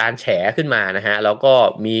เหตุการณ์แฉขึ้นมานะฮะแล้วก็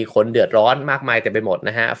มีคนเดือดร้อนมากมายเต็มไปหมด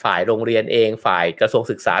นะฮะฝ่ายโรงเรียนเองฝ่ายกระทรวง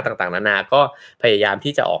ศึกษาต่างๆนานาก็พยายาม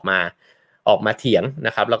ที่จะออกมาเถียงน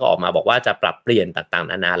ะครับแล้วก็ออกมาบอกว่าจะปรับเปลี่ยนต่างๆ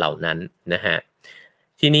นานาเหล่านั้นนะฮะ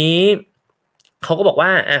ทีนี้เขาก็บอกว่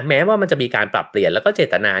าแม้ว่ามันจะมีการปรับเปลี่ยนแล้วก็เจ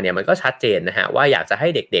ตนาเนี่ยมันก็ชัดเจนนะฮะว่าอยากจะให้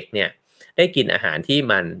เด็กๆเนี่ยได้กินอาหารที่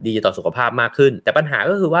มันดีต่อสุขภาพมากขึ้นแต่ปัญหา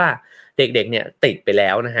ก็คือว่าเด็กๆเนี่ยติดไปแล้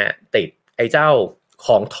วนะฮะติดไอ้เจ้าข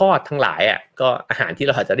องทอดทั้งหลายก็อาหารที่เ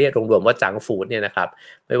ราอาจจะเรียกรวมๆว่าจังก์ฟู้ดเนี่ยนะครับ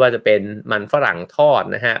ไม่ว่าจะเป็นมันฝรั่งทอด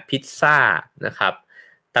นะฮะพิซซ่านะครับ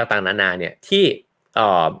ต่างๆนานาเนี่ยที่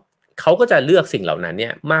เขาก็จะเลือกสิ่งเหล่านั้นเนี่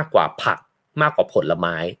ยมากกว่าผักมากกว่าผลไ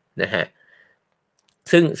ม้นะฮะ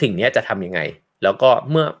ซึ่งสิ่งนี้จะทำยังไงแล้วก็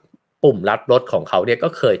เมื่อปุ่มรับรสของเขาเนี่ยก็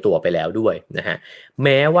เคยตัวไปแล้วด้วยนะฮะแ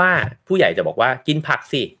ม้ว่าผู้ใหญ่จะบอกว่ากินผัก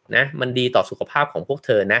สินะมันดีต่อสุขภาพของพวกเ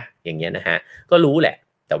ธอนะอย่างเงี้ยนะฮะก็รู้แหละ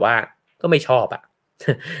แต่ว่าก็ไม่ชอบอ่ะ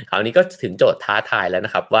คราวนี้ก็ถึงโจทย์ท้าทายแล้วน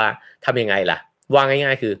ะครับว่าทำยังไงล่ะว่าง่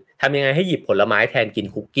ายๆคือทำยังไงให้หยิบผลไม้แทนกิน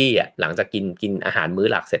คุกกี้อ่ะหลังจากกินอาหารมื้อ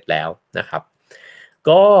หลักเสร็จแล้วนะครับ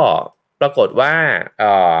ก็ปรากฏว่า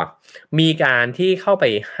มีการที่เข้าไป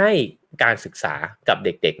ให้การศึกษากับเ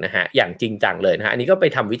ด็กๆนะฮะอย่างจริงจังเลยนะฮะอันนี้ก็ไป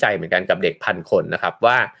ทำวิจัยเหมือนกันกับเด็ก1,000 คนนะครับ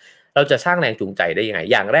ว่าเราจะสร้างแรงจูงใจได้ยังไง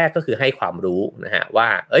อย่างแรกก็คือให้ความรู้นะฮะว่า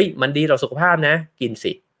เอ้ยมันดีต่อสุขภาพนะกิน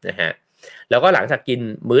สินะฮะแล้วก็หลังจากกิน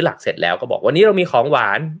มื้อหลักเสร็จแล้วก็บอกวันนี้เรามีของหวา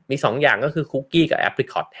นมี2 อย่างก็คือคุกกี้กับแอปริ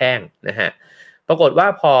คอตแห้งนะฮะปรากฏว่า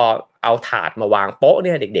พอเอาถาดมาวางโป๊ะเ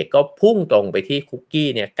นี่ยเด็กๆก็พุ่งตรงไปที่คุกกี้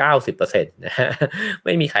เนี่ย 90% นะฮะไ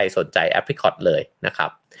ม่มีใครสนใจแอปริคอตเลยนะครับ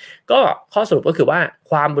ก็ข้อสรุปก็คือว่า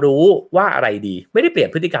ความรู้ว่าอะไรดีไม่ได้เปลี่ยน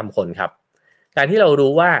พฤติกรรมคนครับการที่เรา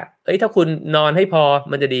รู้ว่าเอ้ยถ้าคุณนอนให้พอ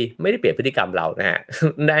มันจะดีไม่ได้เปลี่ยนพฤติกรรมเรานะฮะ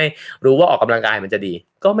ได้รู้ว่าออกกำลังกายมันจะดี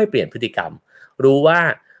ก็ไม่เปลี่ยนพฤติกรรมรู้ว่า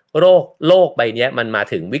โลกใบนี้มันมา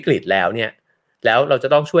ถึงวิกฤตแล้วเนี่ยแล้วเราจะ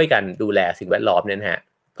ต้องช่วยกันดูแลสิ่งแวดล้อมเนี่ยนะฮะ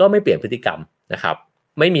ก็ไม่เปลี่ยนพฤติกรรมนะครับ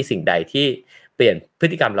ไม่มีสิ่งใดที่เปลี่ยนพฤ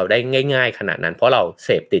ติกรรมเราได้ง่ายๆขนาดนั้นเพราะเราเส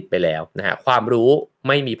พติดไปแล้วนะฮะความรู้ไ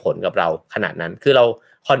ม่มีผลกับเราขนาดนั้นคือเรา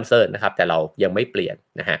คอนเซิร์นนะครับแต่เรายังไม่เปลี่ยน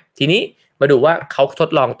นะฮะทีนี้มาดูว่าเขาทด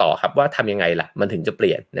ลองต่อครับว่าทำยังไงล่ะมันถึงจะเป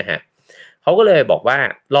ลี่ยนนะฮะเขาก็เลยบอกว่า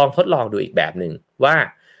ลองทดลองดูอีกแบบหนึ่งว่า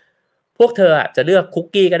พวกเธอจะเลือกคุก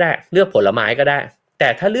กี้ก็ได้เลือกผลไม้ก็ได้แต่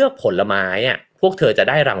ถ้าเลือกผลไม้อ่ะพวกเธอจะ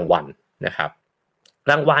ได้รางวัลนะครับ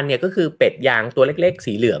รางวัลเนี่ยก็คือเป็ดยางตัวเล็กๆ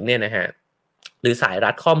สีเหลืองเนี่ยนะฮะหรือสาย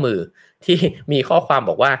รัดข้อมือที่มีข้อความ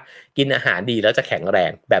บอกว่ากินอาหารดีแล้วจะแข็งแร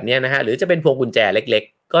งแบบนี้นะฮะหรือจะเป็นพวงกุญแจเล็ก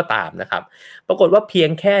ๆก็ตามนะครับปรากฏว่าเพียง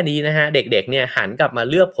แค่นี้นะฮะเด็กๆเนี่ยหันกลับมา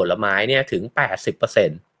เลือกผลไม้เนี่ยถึง 80%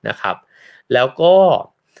 นะครับแล้วก็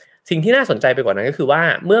สิ่งที่น่าสนใจไปกว่านั้นก็คือว่า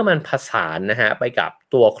เมื่อมันผสานนะฮะไปกับ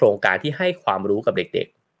ตัวโครงการที่ให้ความรู้กับเด็ก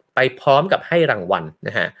ๆไปพร้อมกับให้รางวัลน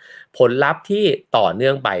ะฮะผลลัพธ์ที่ต่อเนื่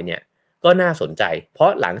องไปเนี่ยก็น่าสนใจเพรา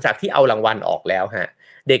ะหลังจากที่เอารางวัลออกแล้วฮะ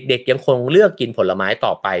เด็กๆยังคงเลือกกินผลไม้ต่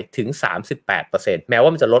อไปถึง 38% แม้ว่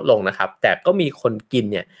ามันจะลดลงนะครับแต่ก็มีคนกิน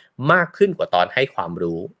เนี่ยมากขึ้นกว่าตอนให้ความ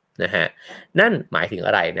รู้นะฮะนั่นหมายถึงอ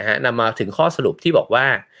ะไรนะฮะนำมาถึงข้อสรุปที่บอกว่า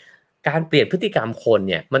การเปลี่ยนพฤติกรรมคน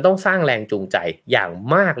เนี่ยมันต้องสร้างแรงจูงใจอย่าง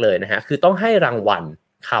มากเลยนะฮะคือต้องให้รางวัล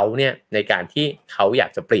เขาเนี่ยในการที่เขาอยา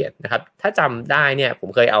กจะเปลี่ยนนะครับถ้าจำได้เนี่ยผม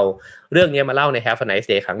เคยเอาเรื่องนี้มาเล่าใน Have a Nice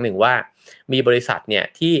Day ครั้งหนึ่งว่ามีบริษัทเนี่ย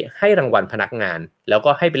ที่ให้รางวัลพนักงานแล้วก็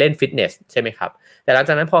ให้ไปเล่นฟิตเนสใช่ไหมครับแต่หลังจ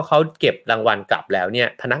ากนั้นพอเขาเก็บรางวัลกลับแล้วเนี่ย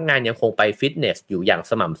พนักงานยังคงไปฟิตเนสอยู่อย่าง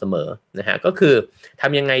สม่ำเสมอนะฮะก็คือท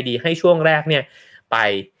ำยังไงดีให้ช่วงแรกเนี่ยไป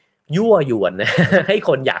ยั่วยวนนะ ให้ค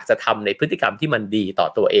นอยากจะทำในพฤติกรรมที่มันดีต่อ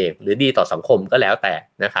ตัวเองหรือดีต่อสังคมก็แล้วแต่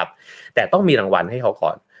นะครับแต่ต้องมีรางวัลให้เขา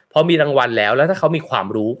ก่อนพอมีรางวัลแล้วถ้าเขามีความ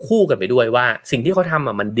รู้คู่กันไปด้วยว่าสิ่งที่เขาท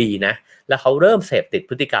ำมันดีนะแล้วเขาเริ่มเสพติด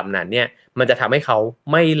พฤติกรรมนั้นเนี่ยมันจะทำให้เขา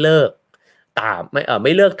ไม่เลิกไ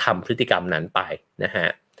ม่เลิกทำพฤติกรรมนั้นไปนะฮะ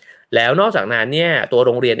แล้วนอกจากนั้นเนี่ยตัวโ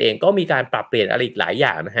รงเรียนเองก็มีการปรับเปลี่ยนอะไรอีกหลายอ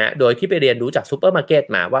ย่างนะฮะโดยที่ไปเรียนรู้จากซูเปอร์มาร์เก็ต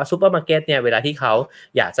มาว่าซูเปอร์มาร์เก็ตเนี่ยเวลาที่เขา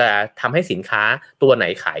อยากจะทำให้สินค้าตัวไหน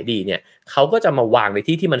ขายดีเนี่ยเขาก็จะมาวางใน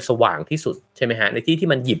ที่ที่มันสว่างที่สุดใช่ไหมฮะในที่ที่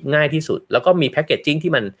มันหยิบง่ายที่สุดแล้วก็มีแพคเกจจิ้ง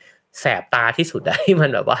ที่มันแสบตาที่สุดที่มัน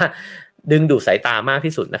แบบว่าดึงดูดสายตามาก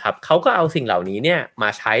ที่สุดนะครับเขาก็เอาสิ่งเหล่านี้เนี่ยมา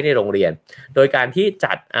ใช้ในโรงเรียนโดยการที่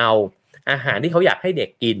จัดเอาอาหารที่เขาอยากให้เด็ก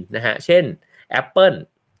กินนะฮะเช่นแอปเปิล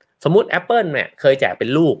สมมุติแอปเปิลเนี่ยเคยแจกเป็น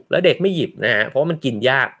ลูกแล้วเด็กไม่หยิบนะฮะเพราะมันกิน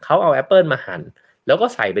ยากเขาเอาแอปเปิลมาหั่นแล้วก็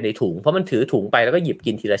ใส่ไปในถุงเพราะมันถือถุงไปแล้วก็หยิบ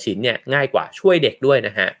กินทีละชิ้นเนี่ยง่ายกว่าช่วยเด็กด้วยน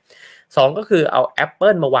ะฮะสองก็คือเอาแอปเปิ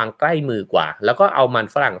ลมาวางใกล้มือกว่าแล้วก็เอามัน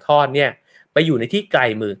ฝรั่งทอดเนี่ยไปอยู่ในที่ไกล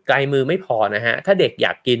มือไม่พอนะฮะถ้าเด็กอย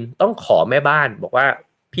ากกินต้องขอแม่บ้านบอกว่า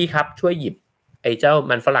พี่ครับช่วยหยิบไอ้เจ้า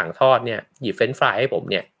มันฝรั่งทอดเนี่ยหยิบเฟรนช์ฟรายให้ผม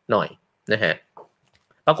เนี่ยหน่อยนะฮะ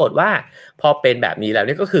ปรากฏว่าพอเป็นแบบนี้แล้ว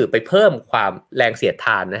นี่ก็คือไปเพิ่มความแรงเสียดท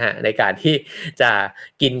านนะฮะในการที่จะ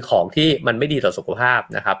กินของที่มันไม่ดีต่อสุขภาพ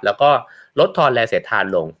นะครับแล้วก็ลดทอนแรงเสียดทาน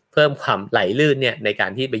ลงเพิ่มความไหลลื่นเนี่ยในกา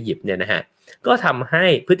รที่ไปหยิบเนี่ยนะฮะก็ทำให้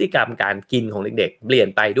พฤติกรรมการกินของเด็กๆเปลี่ยน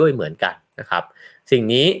ไปด้วยเหมือนกันนะครับสิ่ง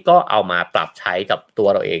นี้ก็เอามาปรับใช้กับตัว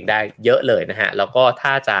เราเองได้เยอะเลยนะฮะแล้วก็ถ้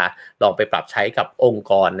าจะลองไปปรับใช้กับองค์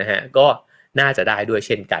กรนะฮะก็น่าจะได้ด้วยเ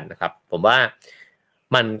ช่นกันนะครับผมว่า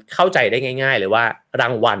มันเข้าใจได้ง่ายๆเลยว่ารา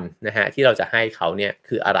งวัลนะฮะที่เราจะให้เขาเนี่ย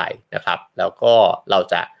คืออะไรนะครับแล้วก็เรา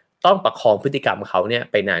จะต้องประคองพฤติกรรมเขาเนี่ย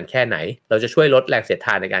ไปนานแค่ไหนเราจะช่วยลดแรงเสียดท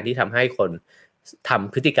านในการที่ทำให้คน ท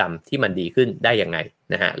ำพฤติกรรมที่มันดีขึ้นได้ยังไง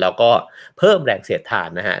นะฮะแล้วก็เพิ่มแรงเสียดทาน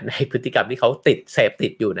นะฮะในพฤติกรรมที่เขาเสพติ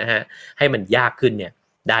ดอยู่นะฮะให้มันยากขึ้นเนี่ย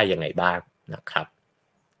ได้ยังไงบ้างนะครับ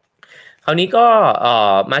คราวนี้ก็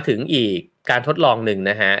มาถึงอีกการทดลองหนึ่ง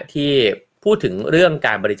นะฮะที่พูดถึงเรื่องก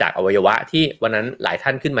ารบริจาคอวัยวะที่วันนั้นหลายท่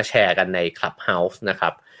านขึ้นมาแชร์กันใน Clubhouse นะครั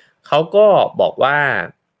บเขาก็บอกว่า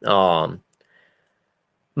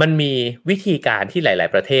มันมีวิธีการที่หลาย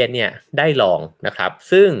ๆประเทศเนี่ยได้ลองนะครับ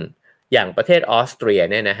ซึ่งอย่างประเทศออสเตรีย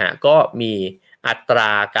เนี่ยนะฮะก็มีอัตร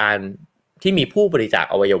าการที่มีผู้บริจาค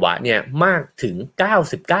อวัยวะเนี่ยมากถึง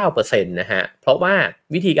 99% นะฮะเพราะว่า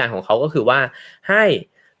วิธีการของเขาก็คือว่าให้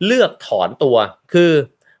เลือกถอนตัวคือ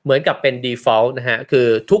เหมือนกับเป็น default นะฮะคือ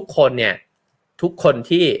ทุกคน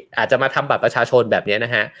ที่อาจจะมาทำบัตรประชาชนแบบนี้น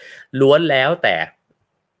ะฮะล้วนแล้วแต่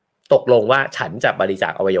ตกลงว่าฉันจะบริจา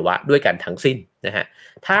คอวัยวะด้วยกันทั้งสิ้นนะฮะ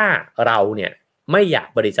ถ้าเราเนี่ยไม่อยาก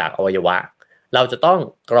บริจาคอวัยวะเราจะต้อง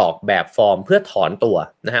กรอกแบบฟอร์มเพื่อถอนตัว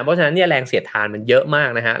นะฮะเพราะฉะนั้นเนี่ยแรงเสียดทานมันเยอะมาก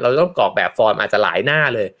นะฮะเราต้องกรอกแบบฟอร์มอาจจะหลายหน้า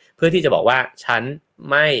เลยเพื่อที่จะบอกว่าฉัน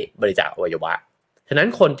ไม่บริจาคอวัยวะฉะนั้น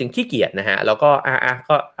คนจึงขี้เกียจนะฮะแล้วก็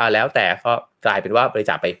ก็แล้วแต่ก็กลายเป็นว่าบริ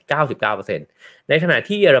จาคไป 99% ในขณะ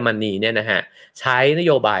ที่เยอรมนีเนี่ยนะฮะใช้นโ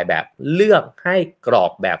ยบายแบบเลือกให้กรอ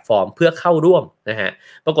กแบบฟอร์มเพื่อเข้าร่วมนะฮะ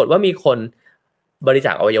ปรากฏว่ามีคนบริจ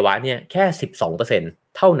าคอวัยวะเนี่ยแค่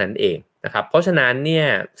 12% เท่านั้นเองนะครับเพราะฉะนั้นเนี่ย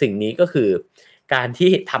สิ่งนี้ก็คือการ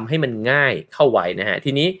ที่ทำให้มันง่ายเข้าไว้นะฮะ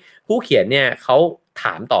ทีนี้ผู้เขียนเนี่ยเขาถ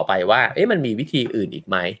ามต่อไปว่ามันมีวิธีอื่นอีก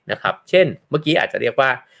ไหมนะครับเช่นเมื่อกี้อาจจะเรียกว่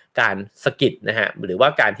าการสกิดนะฮะหรือว่า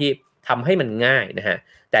การที่ทำให้มันง่ายนะฮะ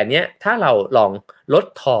แต่เนี้ยถ้าเราลองลด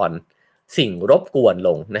ทอนสิ่งรบกวนล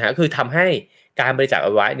งนะฮะคือทำให้การบริจาคอ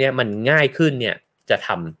วัยวะเนี่ยมันง่ายขึ้นเนี่ยจะท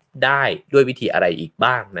ำได้ด้วยวิธีอะไรอีก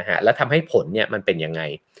บ้างนะฮะและทำให้ผลเนี่ยมันเป็นยังไง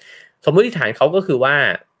สมมติฐานเขาก็คือว่า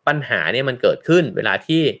ปัญหาเนี่ยมันเกิดขึ้นเวลา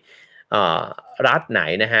ที่รัฐไหน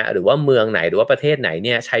นะฮะหรือว่าเมืองไหนหรือว่าประเทศไหนเ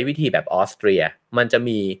นี่ยใช้วิธีแบบออสเตรียมันจะ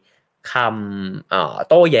มีคำ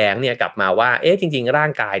โต้แย้งเนี่ยกลับมาว่าจริงๆร่า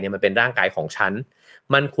งกายเนี่ยมันเป็นร่างกายของฉัน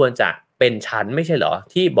มันควรจะเป็นฉันไม่ใช่เหรอ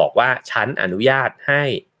ที่บอกว่าฉันอนุญาตใ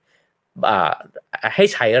ห้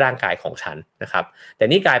ใช้ร่างกายของฉันนะครับแต่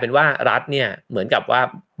นี่กลายเป็นว่ารัฐเนี่ยเหมือนกับว่า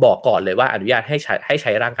บอกก่อนเลยว่าอนุญาตให้ใ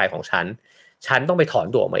ช้ร่างกายของฉันต้องไปถอน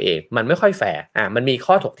ตัวออกมาเองมันไม่ค่อยแฟร์มันมี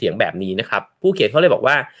ข้อถกเถียงแบบนี้นะครับผู้เขียนเขาเลยบอก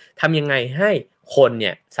ว่าทำยังไงให้คนเ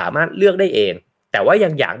นี่ยสามารถเลือกได้เองแต่ว่ายั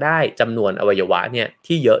งอยากได้จำนวนอวัยวะเนี่ย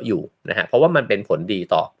ที่เยอะอยู่นะฮะเพราะว่ามันเป็นผลดี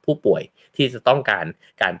ต่อผู้ป่วยที่จะต้อง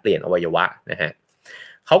การเปลี่ยนอวัยวะนะฮะ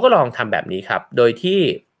เขาก็ลองทำแบบนี้ครับโดยที่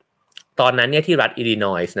ตอนนั้นเนี่ยที่รัฐอิลลิน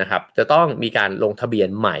อยส์นะครับจะต้องมีการลงทะเบียน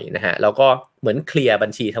ใหม่นะฮะแล้วก็เหมือนเคลียร์บั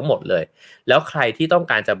ญชีทั้งหมดเลยแล้วใครที่ต้อง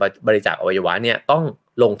การจะบริจาคอวัยวะเนี่ยต้อง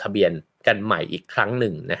ลงทะเบียนกันใหม่อีกครั้งห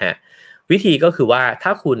นึ่งนะฮะวิธีก็คือว่าถ้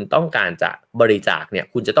าคุณต้องการจะบริจาคเนี่ย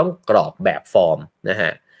คุณจะต้องกรอกแบบฟอร์มนะฮ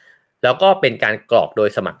ะแล้วก็เป็นการกรอกโดย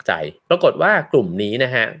สมัครใจปรากฏว่ากลุ่มนี้น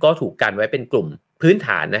ะฮะก็ถูกกันไว้เป็นกลุ่มพื้นฐ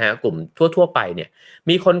านนะฮะกลุ่มทั่วไปเนี่ย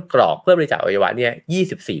มีคนกรอกเพื่อบริจาคอวัยวะเนี่ย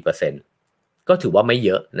 24% ก็ถือว่าไม่เ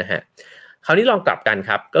ยอะนะฮะคราวนี้ลองกลับกันค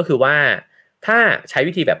รับก็คือว่าถ้าใช้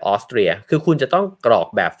วิธีแบบออสเตรียคือคุณจะต้องกรอก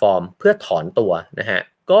แบบฟอร์มเพื่อถอนตัวนะฮะ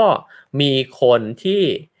ก็มีคนที่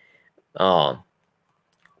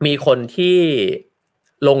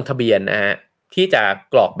ลงทะเบียนนะฮะที่จะ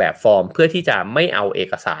กรอกแบบฟอร์มเพื่อที่จะไม่เอาเอ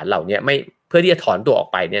กสารเหล่านี้ไม่เพื่อที่จะถอนตัวออก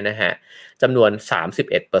ไปเนี่ยนะฮะจำนวน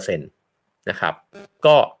 31% นะครับ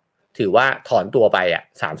ก็ถือว่าถอนตัวไป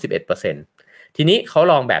31%ทีนี้เขา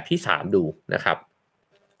ลองแบบที่3ดูนะครับ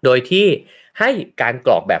โดยที่ให้การก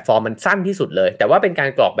รอกแบบฟอร์มมันสั้นที่สุดเลยแต่ว่าเป็นการ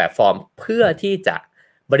กรอกแบบฟอร์มเพื่อที่จะ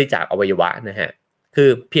บริจาคอวัยวะนะฮะคือ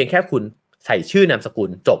เพียงแค่คุณใส่ชื่อนามสกุล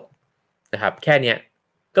จบนะครับแค่นี้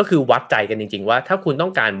ก็คือวัดใจกันจริงๆว่าถ้าคุณต้อ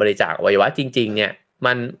งการบริจาคอวัยวะจริงๆเนี่ย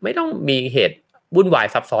มันไม่ต้องมีเหตุวุ่นวาย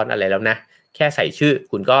ซับซ้อนอะไรแล้วนะแค่ใส่ชื่อ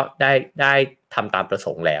คุณก็ได้ทำตามประส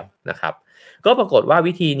งค์แล้วนะครับก็ปรากฏว่า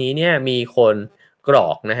วิธีนี้เนี่ยมีคนกรอ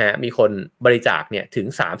กนะฮะมีคนบริจาคเนี่ยถึง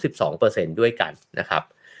 32% ด้วยกันนะครับ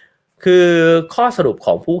คือข้อสรุปข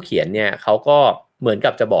องผู้เขียนเนี่ยเขาก็เหมือน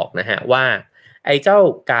กับจะบอกนะฮะว่าไอ้เจ้า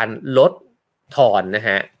การลดทอนนะฮ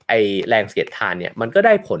ะไอ้แรงเสียดทานเนี่ยมันก็ไ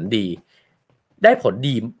ด้ผลดี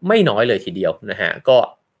ไม่น้อยเลยทีเดียวนะฮะก็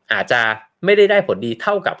อาจจะไม่ได้ผลดีเ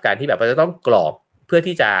ท่ากับการที่แบบเราจะต้องกรอกเพื่อ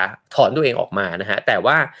ที่จะถอนตัวเองออกมานะฮะแต่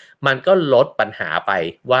ว่ามันก็ลดปัญหาไป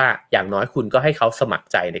ว่าอย่างน้อยคุณก็ให้เขาสมัคร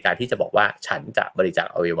ใจในการที่จะบอกว่าฉันจะบริจาค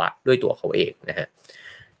อวัยวะด้วยตัวเขาเองนะฮะ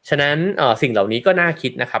ฉะนั้นสิ่งเหล่านี้ก็น่าคิ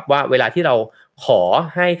ดนะครับว่าเวลาที่เราขอ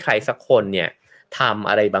ให้ใครสักคนเนี่ยทำ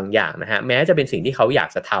อะไรบางอย่างนะฮะแม้จะเป็นสิ่งที่เขาอยาก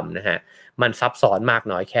จะทำนะฮะมันซับซ้อนมาก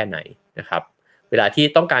น้อยแค่ไหนนะครับเวลาที่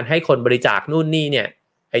ต้องการให้คนบริจาคนู่นนี่เนี่ย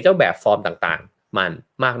ไอ้เจ้าแบบฟอร์มต่างๆมัน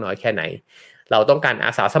มากน้อยแค่ไหนเราต้องการอ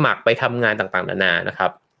าสาสมัครไปทำงานต่างๆนานานะครั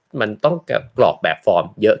บ มันต้องกรอกแบบฟอร์ม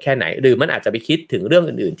เยอะแค่ไหนหรือมันอาจจะไปคิดถึงเรื่อง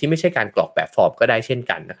อื่นๆที่ไม่ใช่การกรอกแบบฟอร์มก็ได้เช่น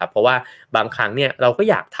กันนะครับเพราะว่าบางครั้งเนี่ยเราก็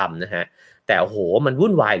อยากทำนะฮะแต่โอ้โหมัน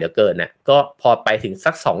วุ่นวายเหลือเกินน่ะก็พอไปถึง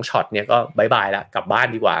สัก2ช็อตเนี่ยก็บายบายละกลับบ้าน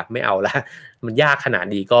ดีกว่าไม่เอาละมันยากขนาด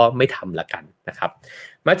นี้ก็ไม่ทำละกันนะครับ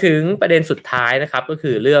มาถึงประเด็นสุดท้ายนะครับก็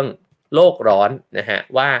คือเรื่องโลกร้อนนะฮะ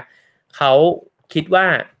ว่าเขาคิดว่า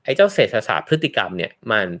ไอ้เจ้าเศรษฐศาสตร์พฤติกรรมเนี่ย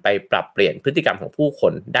มันไปปรับเปลี่ยนพฤติกรรมของผู้ค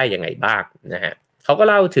นได้ยังไงบ้างนะฮะเขาก็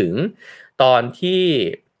เล่าถึงตอนที่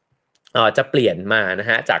จะเปลี่ยนมานะ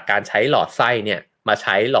ฮะจากการใช้หลอดไส้เนี่ยมาใ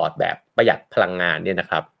ช้หลอดแบบประหยัดพลังงานเนี่ยนะ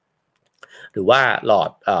ครับหรือว่าหลอ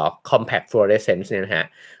ดcompact fluorescence เนี่ยนะฮะ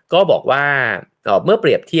ก็บอกว่าเมื่อเป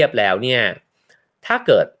รียบเทียบแล้วเนี่ยถ้าเ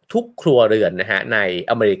กิดทุกครัวเรือนนะฮะใน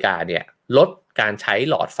อเมริกาเนี่ยลดการใช้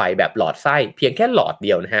หลอดไฟแบบหลอดไส้เพียงแค่หลอดเ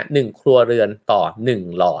ดียวนะฮะ1ครัวเรือนต่อ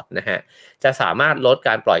1หลอดนะฮะจะสามารถลดก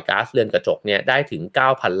ารปล่อยก๊าซเรือนกระจกเนี่ยได้ถึง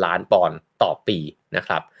 9,000 ล้านปอนด์ต่อปีนะค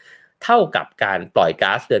รับเท่ากับการปล่อย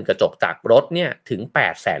ก๊าซเรือนกระจกจากรถเนี่ยถึง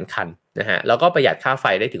 800,000 คันนะฮะแล้วก็ประหยัดค่าไฟ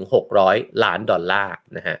ได้ถึง$600 ล้าน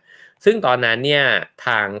นะฮะซึ่งตอนนั้นเนี่ยท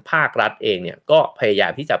างภาครัฐเองเนี่ยก็พยายา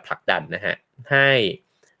มที่จะผลักดันนะฮะให้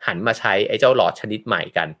หันมาใช้ไอ้เจ้าหลอดชนิดใหม่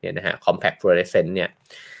กันเนี่ยนะฮะ compact fluorescent เนี่ย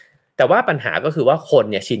แต่ว่าปัญหาก็คือว่าคน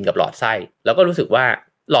เนี่ยชินกับหลอดไส้แล้วก็รู้สึกว่า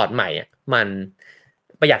หลอดใหม่อ่ะมัน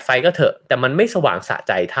ประหยัดไฟก็เถอะแต่มันไม่สว่างสะใ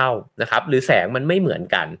จเท่านะครับหรือแสงมันไม่เหมือน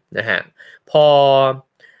กันนะฮะพ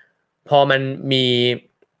อมันมี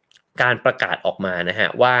การประกาศออกมานะฮะ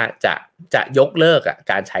ว่าจะยกเลิก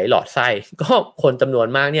การใช้หลอดไส้ก็คนจำนวน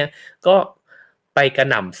มากเนี่ยก็ไปกระ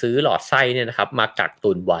หน่ำซื้อหลอดไส้เนี่ยนะครับมากัก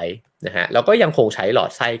ตุนไว้นะฮะแล้วก็ยังคงใช้หลอ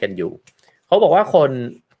ดไส้กันอยู่เขาบอกว่าค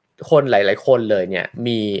นหลายๆคนเลยเนี่ย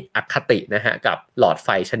มีอคตินะฮะกับหลอดไฟ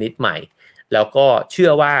ชนิดใหม่แล้วก็เชื่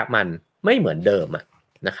อว่ามันไม่เหมือนเดิม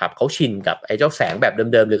นะครับเขาชินกับไอ้เจ้าแสงแบบ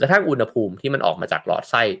เดิมๆหรือกระทั่งอุณหภูมิที่มันออกมาจากหลอด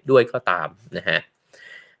ไส้ด้วยก็ตามนะฮะ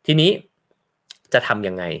ทีนี้จะทำ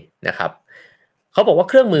ยังไงนะครับเขาบอกว่า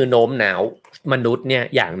เครื่องมือโน้มน้าวมนุษย์เนี่ย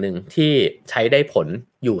อย่างหนึ่งที่ใช้ได้ผล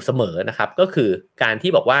อยู่เสมอนะครับก็คือการ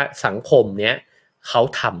ที่บอกว่าสังคมเนี้ยเขา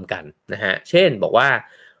ทำกันนะฮะเช่นบอกว่า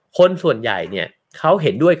คนส่วนใหญ่เนี่ยเขาเ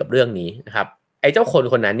ห็นด้วยกับเรื่องนี้นะครับไอ้เจ้าค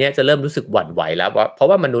นนั้นเนี่ยจะเริ่มรู้สึกหวั่นไหวแล้วเพราะ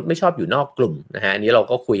ว่ามนุษย์ไม่ชอบอยู่นอกกลุ่มนะฮะอันนี้เรา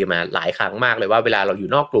ก็คุยมาหลายครั้งมากเลยว่าเวลาเราอยู่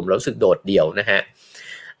นอกกลุ่มเรารู้สึกโดดเดี่ยวนะฮะ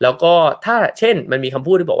แล้วก็ถ้าเช่นมันมีคำ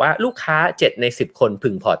พูดที่บอกว่าลูกค้า7 ใน 10คนพึ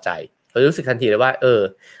งพอใจเรารู้สึกทันทีเลยว่า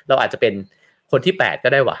เราอาจจะเป็นคนที่8ก็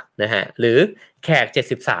ได้วะนะฮะหรือแขก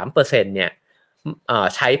 73% เนี่ย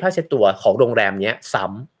ใช้ผ้าเช็ดตัวของโรงแรมเนี้ยซ้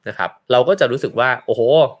ำนะครับเราก็จะรู้สึกว่าโอ้โห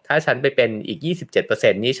ถ้าฉันไปเป็นอีก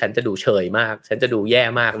 27% นี่ฉันจะดูเฉยมากฉันจะดูแย่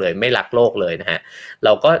มากเลยไม่รักโลกเลยนะฮะเร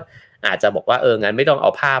าก็อาจจะบอกว่างั้นไม่ต้องเอา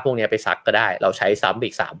ผ้าพวกนี้ไปซักก็ได้เราใช้ซ้ำ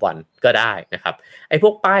อีก3วันก็ได้นะครับไอ้พ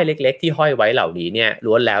วกป้ายเล็กๆที่ห้อยไว้เหล่านี้เนี่ย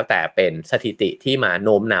ล้วนแล้วแต่เป็นสถิติที่มาโ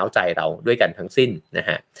น้มน้าวใจเราด้วยกันทั้งสิ้นนะ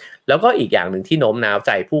ฮะแล้วก็อีกอย่างหนึ่งที่โน้มน้าวใ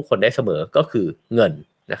จผู้คนได้เสมอก็คือเงิน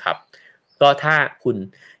นะครับก็ถ้าคุณ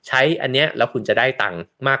ใช้อันเนี้ยแล้วคุณจะได้ตังค์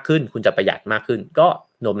มากขึ้นคุณจะประหยัดมากขึ้นก็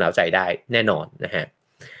โน้มน้าวใจได้แน่นอนนะฮะ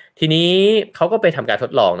ทีนี้เขาก็ไปทำการท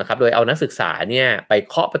ดลองนะครับโดยเอานักศึกษาเนี่ยไป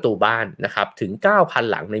เคาะประตูบ้านนะครับถึง 9,000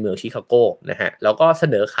 หลังในเมืองชิคาโกนะฮะแล้วก็เส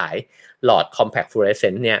นอขายหลอด compact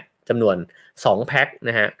fluorescent เนี่ยจำนวน2แพ็คน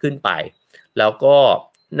ะฮะขึ้นไปแล้วก็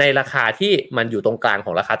ในราคาที่มันอยู่ตรงกลางข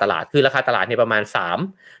องราคาตลาดคือราคาตลาดเนี่ยประมาณ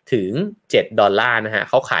3 ถึง $7นะฮะ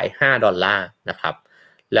เขาขาย$5นะครับ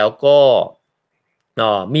แล้วก็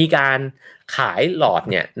มีการขายหลอด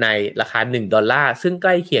เนี่ยในราคา$1ซึ่งใก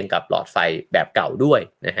ล้เคียงกับหลอดไฟแบบเก่าด้วย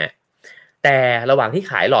นะฮะแต่ระหว่างที่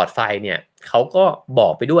ขายหลอดไฟเนี่ยเขาก็บอ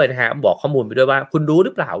กไปด้วยนะฮะบอกข้อมูลไปด้วยว่าคุณรู้ห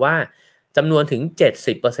รือเปล่าว่าจำนวนถึง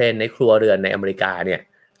 70% ในครัวเรือนในอเมริกาเนี่ย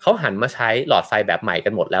เขาหันมาใช้หลอดไฟแบบใหม่กั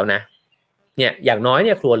นหมดแล้วนะเนี่ยอย่างน้อยเ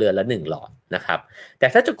นี่ยครัวเรือนละ1หลอดนะครับแต่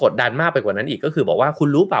ถ้าจะกดดันมากไปกว่านั้นอีกก็คือบอกว่าคุณ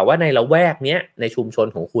รู้เปล่าว่าในละแวกเนี้ยในชุมชน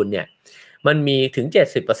ของคุณเนี่ยมันมีถึง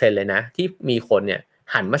 70% เลยนะที่มีคนเนี่ย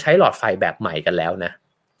หันมาใช้หลอดไฟแบบใหม่กันแล้วน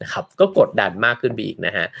ะครับก็กดดันมากขึ้นไปอีกน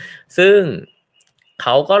ะฮะซึ่งเข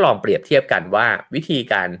าก็ลองเปรียบเทียบกันว่าวิธี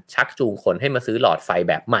การชักจูงคนให้มาซื้อหลอดไฟ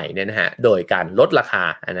แบบใหม่เนี่ยนะฮะโดยการลดราคา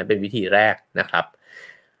อันนั้นเป็นวิธีแรกนะครับ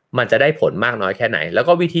มันจะได้ผลมากน้อยแค่ไหนแล้ว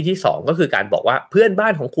ก็วิธีที่2ก็คือการบอกว่าเพื่อนบ้า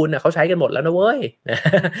นของคุณนะเขาใช้กันหมดแล้วนะเว้ย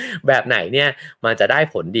แบบไหนเนี่ยมันจะได้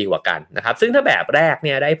ผลดีกว่ากันนะครับซึ่งถ้าแบบแรกเ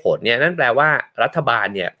นี่ยได้ผลเนี่ยนั่นแปลว่ารัฐบาล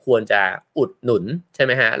เนี่ยควรจะอุดหนุนใช่ไห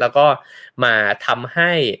มฮะแล้วก็มาทำใ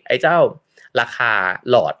ห้ไอ้เจ้าราคา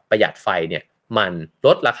หลอดประหยัดไฟเนี่ยมันล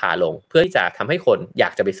ดราคาลงเพื่อที่จะทำให้คนอยา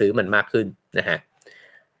กจะไปซื้อมันมากขึ้นนะฮะ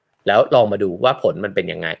แล้วลองมาดูว่าผลมันเป็น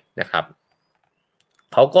ยังไงนะครับ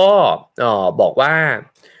เขาก็บอกว่า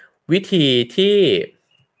วิธี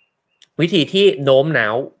ที่โน้มน้า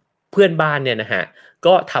วเพื่อนบ้านเนี่ยนะฮะ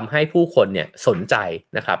ก็ทำให้ผู้คนเนี่ยสนใจ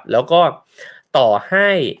นะครับแล้วก็ ต่อให้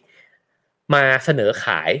มาเสนอข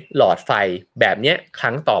ายหลอดไฟแบบเนี้ยค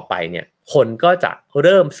รั้งต่อไปเนี่ยคนก็จะเ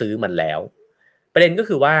ริ่มซื้อมันแล้วประเด็นก็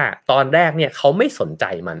คือว่าตอนแรกเนี่ยเขาไม่สนใจ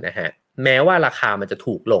มันนะฮะแม้ว่าราคามันจะ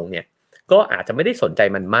ถูกลงเนี่ยก็อาจจะไม่ได้สนใจ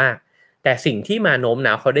มันมากแต่สิ่งที่มาโน้มน้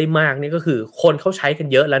าวเขาได้มากนี่ก็คือคนเขาใช้กัน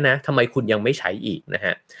เยอะแล้วนะทำไมคุณยังไม่ใช้อีกนะฮ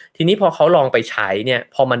ะทีนี้พอเขาลองไปใช้เนี่ย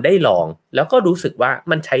พอมันได้ลองแล้วก็รู้สึกว่า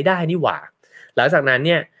มันใช้ได้นี่หว่าหลังจากนั้นเ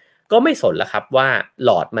นี่ยก็ไม่สนละครับว่าหล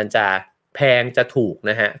อดมันจะแพงจะถูก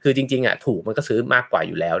นะฮะคือจริงๆอ่ะถูกมันก็ซื้อมากกว่าอ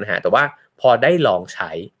ยู่แล้วนะฮะแต่ว่าพอได้ลองใ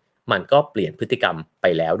ช้มันก็เปลี่ยนพฤติกรรมไป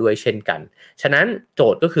แล้วด้วยเช่นกันฉะนั้นโจ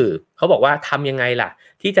ทย์ก็คือเขาบอกว่าทำยังไงล่ะ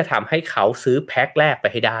ที่จะทำให้เขาซื้อแพ็คแรกไป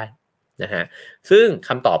ให้ได้นะฮะซึ่งค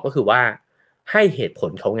ำตอบก็คือว่าให้เหตุผ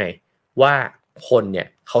ลเขาไงว่าคนเนี่ย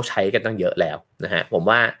เขาใช้กันตั้งเยอะแล้วนะฮะผม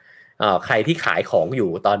ว่าใครที่ขายของอยู่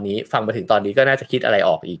ตอนนี้ฟังมาถึงตอนนี้ก็น่าจะคิดอะไรอ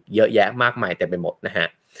อกอีกเยอะแยะมากมายเต็มไปหมดนะฮะ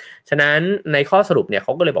ฉะนั้นในข้อสรุปเนี่ยเข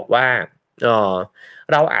าก็เลยบอกว่า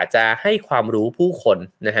เราอาจจะให้ความรู้ผู้คน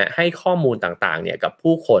นะฮะให้ข้อมูลต่างๆเนี่ยกับ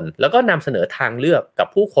ผู้คนแล้วก็นำเสนอทางเลือกกับ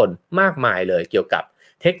ผู้คนมากมายเลยเกี่ยวกับ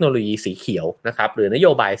เทคโนโลยีสีเขียวนะครับหรือนโย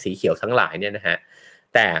บายสีเขียวทั้งหลายเนี่ยนะฮะ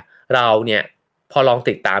แต่เราเนี่ยพอลอง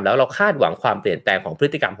ติดตามแล้วเราคาดหวังความเปลี่ยนแปลงของพฤ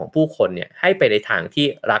ติกรรมของผู้คนเนี่ยให้ไปในทางที่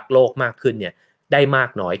รักโลกมากขึ้นเนี่ยได้มาก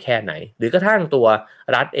น้อยแค่ไหนหรือกระทั่งตัว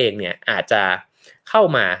รัฐเองเนี่ยอาจจะเข้า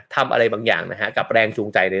มาทำอะไรบางอย่างนะฮะกับแรงจูง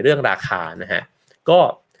ใจในเรื่องราคานะฮะ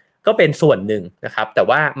ก็เป็นส่วนหนึ่งนะครับแต่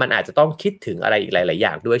ว่ามันอาจจะต้องคิดถึงอะไรอีกหลายๆอ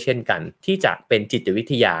ย่างด้วยเช่นกันที่จะเป็นจิตวิ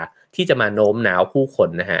ทยาที่จะมาโน้มน้าวผู้คน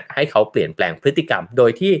นะฮะให้เขาเปลี่ยนแปลงพฤติกรรมโด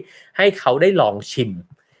ยที่ให้เขาได้ลองชิม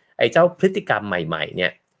ไอ้เจ้าพฤติกรรมใหม่ๆเนี่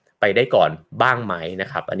ยไปได้ก่อนบ้างไหมนะ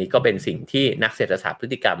ครับอันนี้ก็เป็นสิ่งที่นักเศรษฐศาสตร์พฤ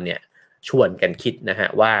ติกรรมเนี่ยชวนกันคิดนะฮะ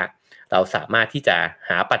ว่าเราสามารถที่จะ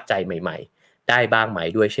หาปัจจัยใหม่ๆได้บ้างไหม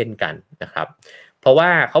ด้วยเช่นกันนะครับเพราะว่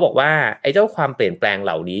าเขาบอกว่าไอ้เจ้าความเปลี่ยนแปลงเ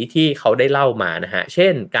หล่านี้ที่เขาได้เล่ามานะฮะเช่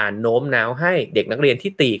นการโน้มน้าวให้เด็กนักเรียน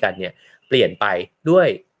ที่ตีกันเนี่ยเปลี่ยนไปด้วย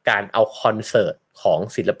การเอาคอนเสิร์ตของ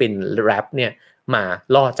ศิลปินแรปเนี่ยมา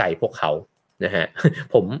ล่อใจพวกเขานะฮะ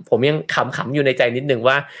ผมยังขำๆอยู่ในใจนิดนึง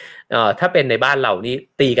ว่าถ้าเป็นในบ้านเรานี่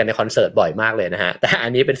ตีกันในคอนเสิร์ตบ่อยมากเลยนะฮะแต่อั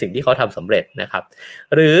นนี้เป็นสิ่งที่เขาทำสำเร็จนะครับ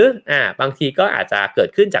หรือบางทีก็อาจจะเกิด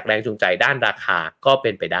ขึ้นจากแรงจูงใจด้านราคาก็เป็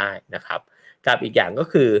นไปได้นะครับกับอีกอย่างก็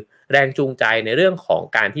คือแรงจูงใจในเรื่องของ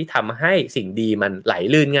การที่ทำให้สิ่งดีมันไหล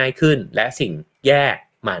ลื่นง่ายขึ้นและสิ่งแย่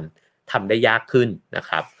มันทำได้ยากขึ้นนะ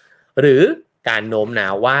ครับหรือการโน้มน้า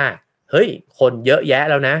วว่าเฮ้ยคนเยอะแยะ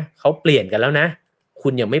แล้วนะเขาเปลี่ยนกันแล้วนะคุ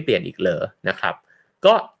ณยังไม่เปลี่ยนอีกเหรอนะครับ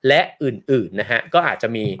ก็และอื่นๆนะฮะก็อาจจะ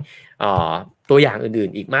มีตัวอย่างอื่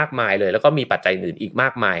นๆอีกมากมายเลยแล้วก็มีปัจจัยอื่นอีกมา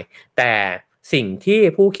กมายแต่สิ่งที่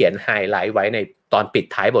ผู้เขียนไฮไลท์ไว้ในตอนปิด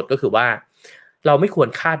ท้ายบทก็คือว่าเราไม่ควร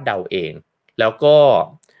คาดเดาเองแล้วก็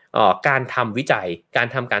การทำวิจัยการ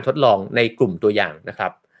ทำการทดลองในกลุ่มตัวอย่างนะครั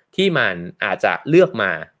บที่มันอาจจะเลือกม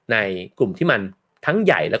าในกลุ่มที่มันทั้งใ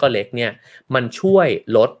หญ่แล้วก็เล็กเนี่ยมันช่วย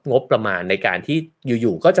ลดงบประมาณในการที่อ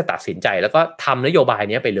ยู่ๆก็จะตัดสินใจแล้วก็ทำนโยบาย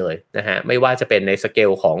นี้ไปเลยนะฮะไม่ว่าจะเป็นในสเก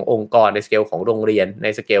ลขององค์กรในสเกลของโรงเรียนใน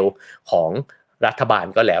สเกลของรัฐบาล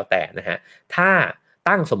ก็แล้วแต่นะฮะถ้า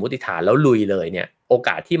ตั้งสมมุติฐานแล้วลุยเลยเนี่ยโอก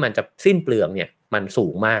าสที่มันจะสิ้นเปลืองเนี่ยมันสู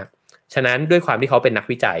งมากฉะนั้นด้วยความที่เขาเป็นนัก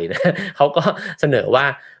วิจัยนะเขาก็เสนอว่า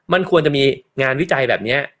มันควรจะมีงานวิจัยแบบ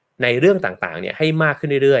นี้ในเรื่องต่างๆเนี่ยให้มากขึ้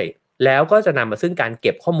นเรื่อยๆแล้วก็จะนำมาซึ่งการเ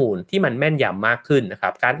ก็บข้อมูลที่มันแม่นยำมากขึ้นนะครั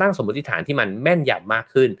บการตั้งสมมติฐานที่มันแม่นยำมาก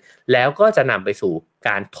ขึ้นแล้วก็จะนำไปสู่ก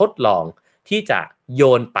ารทดลองที่จะโย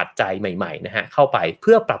นปัจจัยใหม่ๆนะฮะเข้าไปเ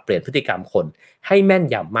พื่อปรับเปลี่ยนพฤติกรรมคนให้แม่น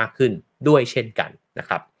ยำมากขึ้นด้วยเช่นกันนะค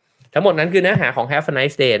รับทั้งหมดนั้นคือเนื้อหาของ Have a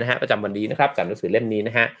nice day นะฮะประจำวันนี้นะครับจากหนังสือเล่มนี้น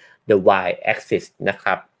ะฮะ The Y Axis นะค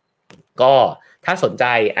รับก็ถ้าสนใจ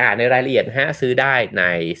ในรายละเอียดนะฮะซื้อได้ใน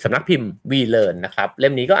สำนักพิมพ์ VLearn นะครับเล่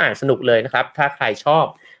มนี้ก็อ่านสนุกเลยนะครับถ้าใครชอบ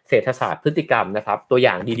เศรษฐศาสตร์พฤติกรรมนะครับตัวอ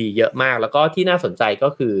ย่างดีๆเยอะมากแล้วก็ที่น่าสนใจก็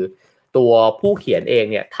คือตัวผู้เขียนเอง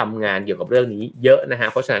เนี่ยทำงานเกี่ยวกับเรื่องนี้เยอะนะฮะ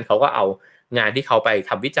เพราะฉะนั้นเขาก็เอางานที่เขาไป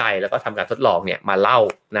ทำวิจัยแล้วก็ทำการทดลองเนี่ยมาเล่า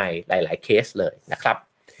ในหลายๆเคสเลยนะครับ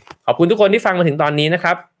ขอบคุณทุกคนที่ฟังมาถึงตอนนี้นะค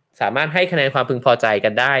รับสามารถให้คะแนนความพึงพอใจกั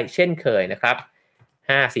นได้เช่นเคยนะครับ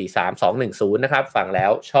5 4 3 2 1 0นะครับฟังแล้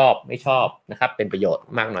วชอบไม่ชอบนะครับเป็นประโยชน์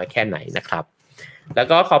มากน้อยแค่ไหนนะครับแล้ว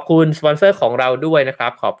ก็ขอบคุณสปอนเซอร์ของเราด้วยนะครั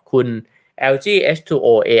บขอบคุณ LG H2O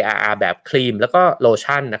ARR แบบครีมแล้วก็โล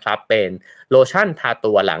ชั่นนะครับเป็นโลชั่นทา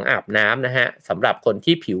ตัวหลังอาบน้ำนะฮะสำหรับคน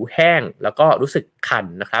ที่ผิวแห้งแล้วก็รู้สึกคัน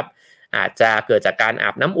นะครับอาจจะเกิดจากการอา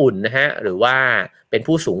บน้ำอุ่นนะฮะหรือว่าเป็น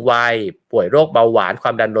ผู้สูงวัยป่วยโรคเบาหวานคว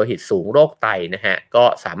ามดันโลหิตสูงโรคไตนะฮะก็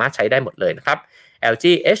สามารถใช้ได้หมดเลยนะครับ LG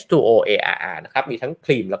H2O ARR นะครับมีทั้งค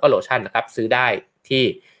รีมแล้วก็โลชั่นนะครับซื้อได้ที่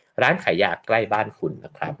ร้านขายยาใกล้บ้านคุณน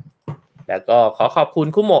ะครับแล้วก็ขอขอบคุณ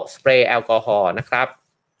คุโมะสเปรย์แอลกอฮอล์นะครับ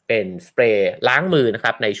เ เป็นสเปรย์ล้างมือนะค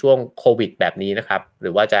รับในช่วงโควิดแบบนี้นะครับห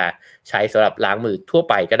รือว่าจะใช้สำหรับล้างมือทั่ว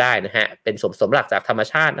ไปก็ได้นะฮะเป็นส่วนผสมหลักจากธรรม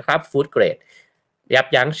ชาตินะครับฟู้ดเกรดยับ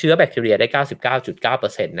ยั้งเชื้อแบคทีเรียได้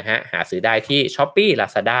 99.9% นะฮะหาซื้อได้ที่ Shopee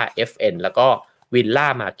Lazada FN แล้วก็วิลล่า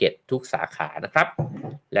มาร์เก็ตทุกสาขานะครับ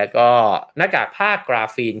แล้วก็หน้ากากผ้ากรา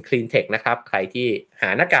ฟีน Cleantech นะครับใครที่หา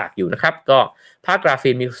หน้ากากอยู่นะครับก็ผ้ากราฟี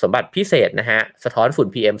นมีสมบัติพิเศษนะฮะสะท้อนฝุ่น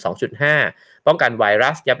PM 2.5 ป้องกันไวรั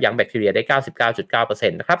สยับยั้งแบคทีเรียได้ 99.9%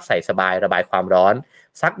 นะครับใส่สบายระบายความร้อน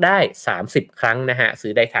ซักได้30ครั้งนะฮะซื้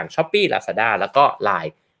อได้ทาง Shopee Lazada แล้วก็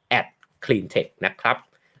Line @Cleantech นะครับ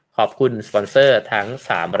ขอบคุณสปอนเซอร์ทั้ง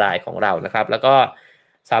3รายของเรานะครับแล้วก็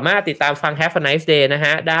สามารถติดตามฟัง Have a Nice Day นะฮ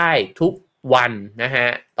ะได้ทุกวันนะฮะ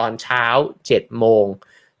ตอนเช้า 7 โมง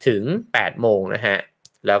ถึง 8 โมงนะฮะ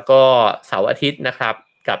แล้วก็เสาร์อาทิตย์นะครับ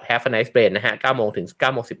กับ Have a Nice Brain นะฮะ 9 โมงถึง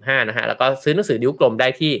 9 โมง 15 นะฮะแล้วก็ซื้อหนังสือนิ้วกลมได้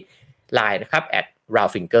ที่ Line นะครับ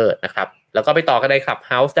 @roundfinger นะครับแล้วก็ไปต่อกันใน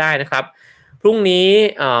Clubhouse ได้นะครับพรุ่งนี้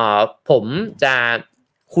ผมจะ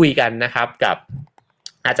คุยกันนะครับกับ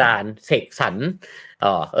อาจารย์เสกสรร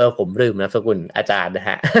ผมลืมนามสกุลอาจารย์นะ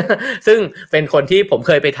ฮะ ซึ่งเป็นคนที่ผมเ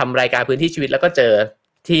คยไปทำรายการพื้นที่ชีวิตแล้วก็เจอ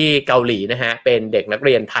ที่เกาหลีนะฮะเป็นเด็กนักเ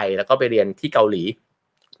รียนไทยแล้วก็ไปเรียนที่เกาหลี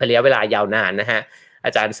เป็นระยะเวลายาวนานนะฮะอ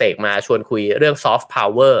าจารย์เสกมาชวนคุยเรื่อง soft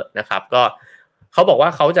power นะครับก็เขาบอกว่า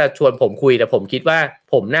เขาจะชวนผมคุยแต่ผมคิดว่า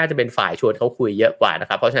ผมน่าจะเป็นฝ่ายชวนเขาคุยเยอะกว่านะ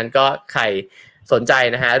ครับเพราะฉะนั้นก็ใครสนใจ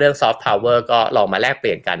นะฮะเรื่อง soft power ก็ลองมาแลกเป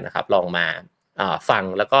ลี่ยนกันนะครับลองมาฟัง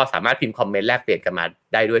แล้วก็สามารถพิมพ์คอมเมนต์แลกเปลี่ยนกันมา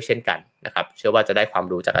ได้ด้วยเช่นกันนะครับเชื่อว่าจะได้ความ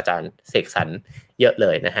รู้จากอาจารย์เสกสรรเยอะเล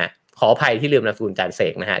ยนะฮะขออภัยที่ลืมนามสกุลอาจารย์เส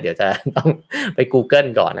กนะฮะเดี๋ยวจะต้องไป Google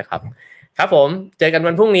ก่อนนะครับครับผมเจอกัน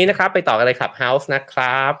วันพรุ่งนี้นะครับไปต่อกันเลยครับ House นะค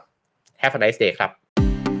รับ Have a nice day ครับ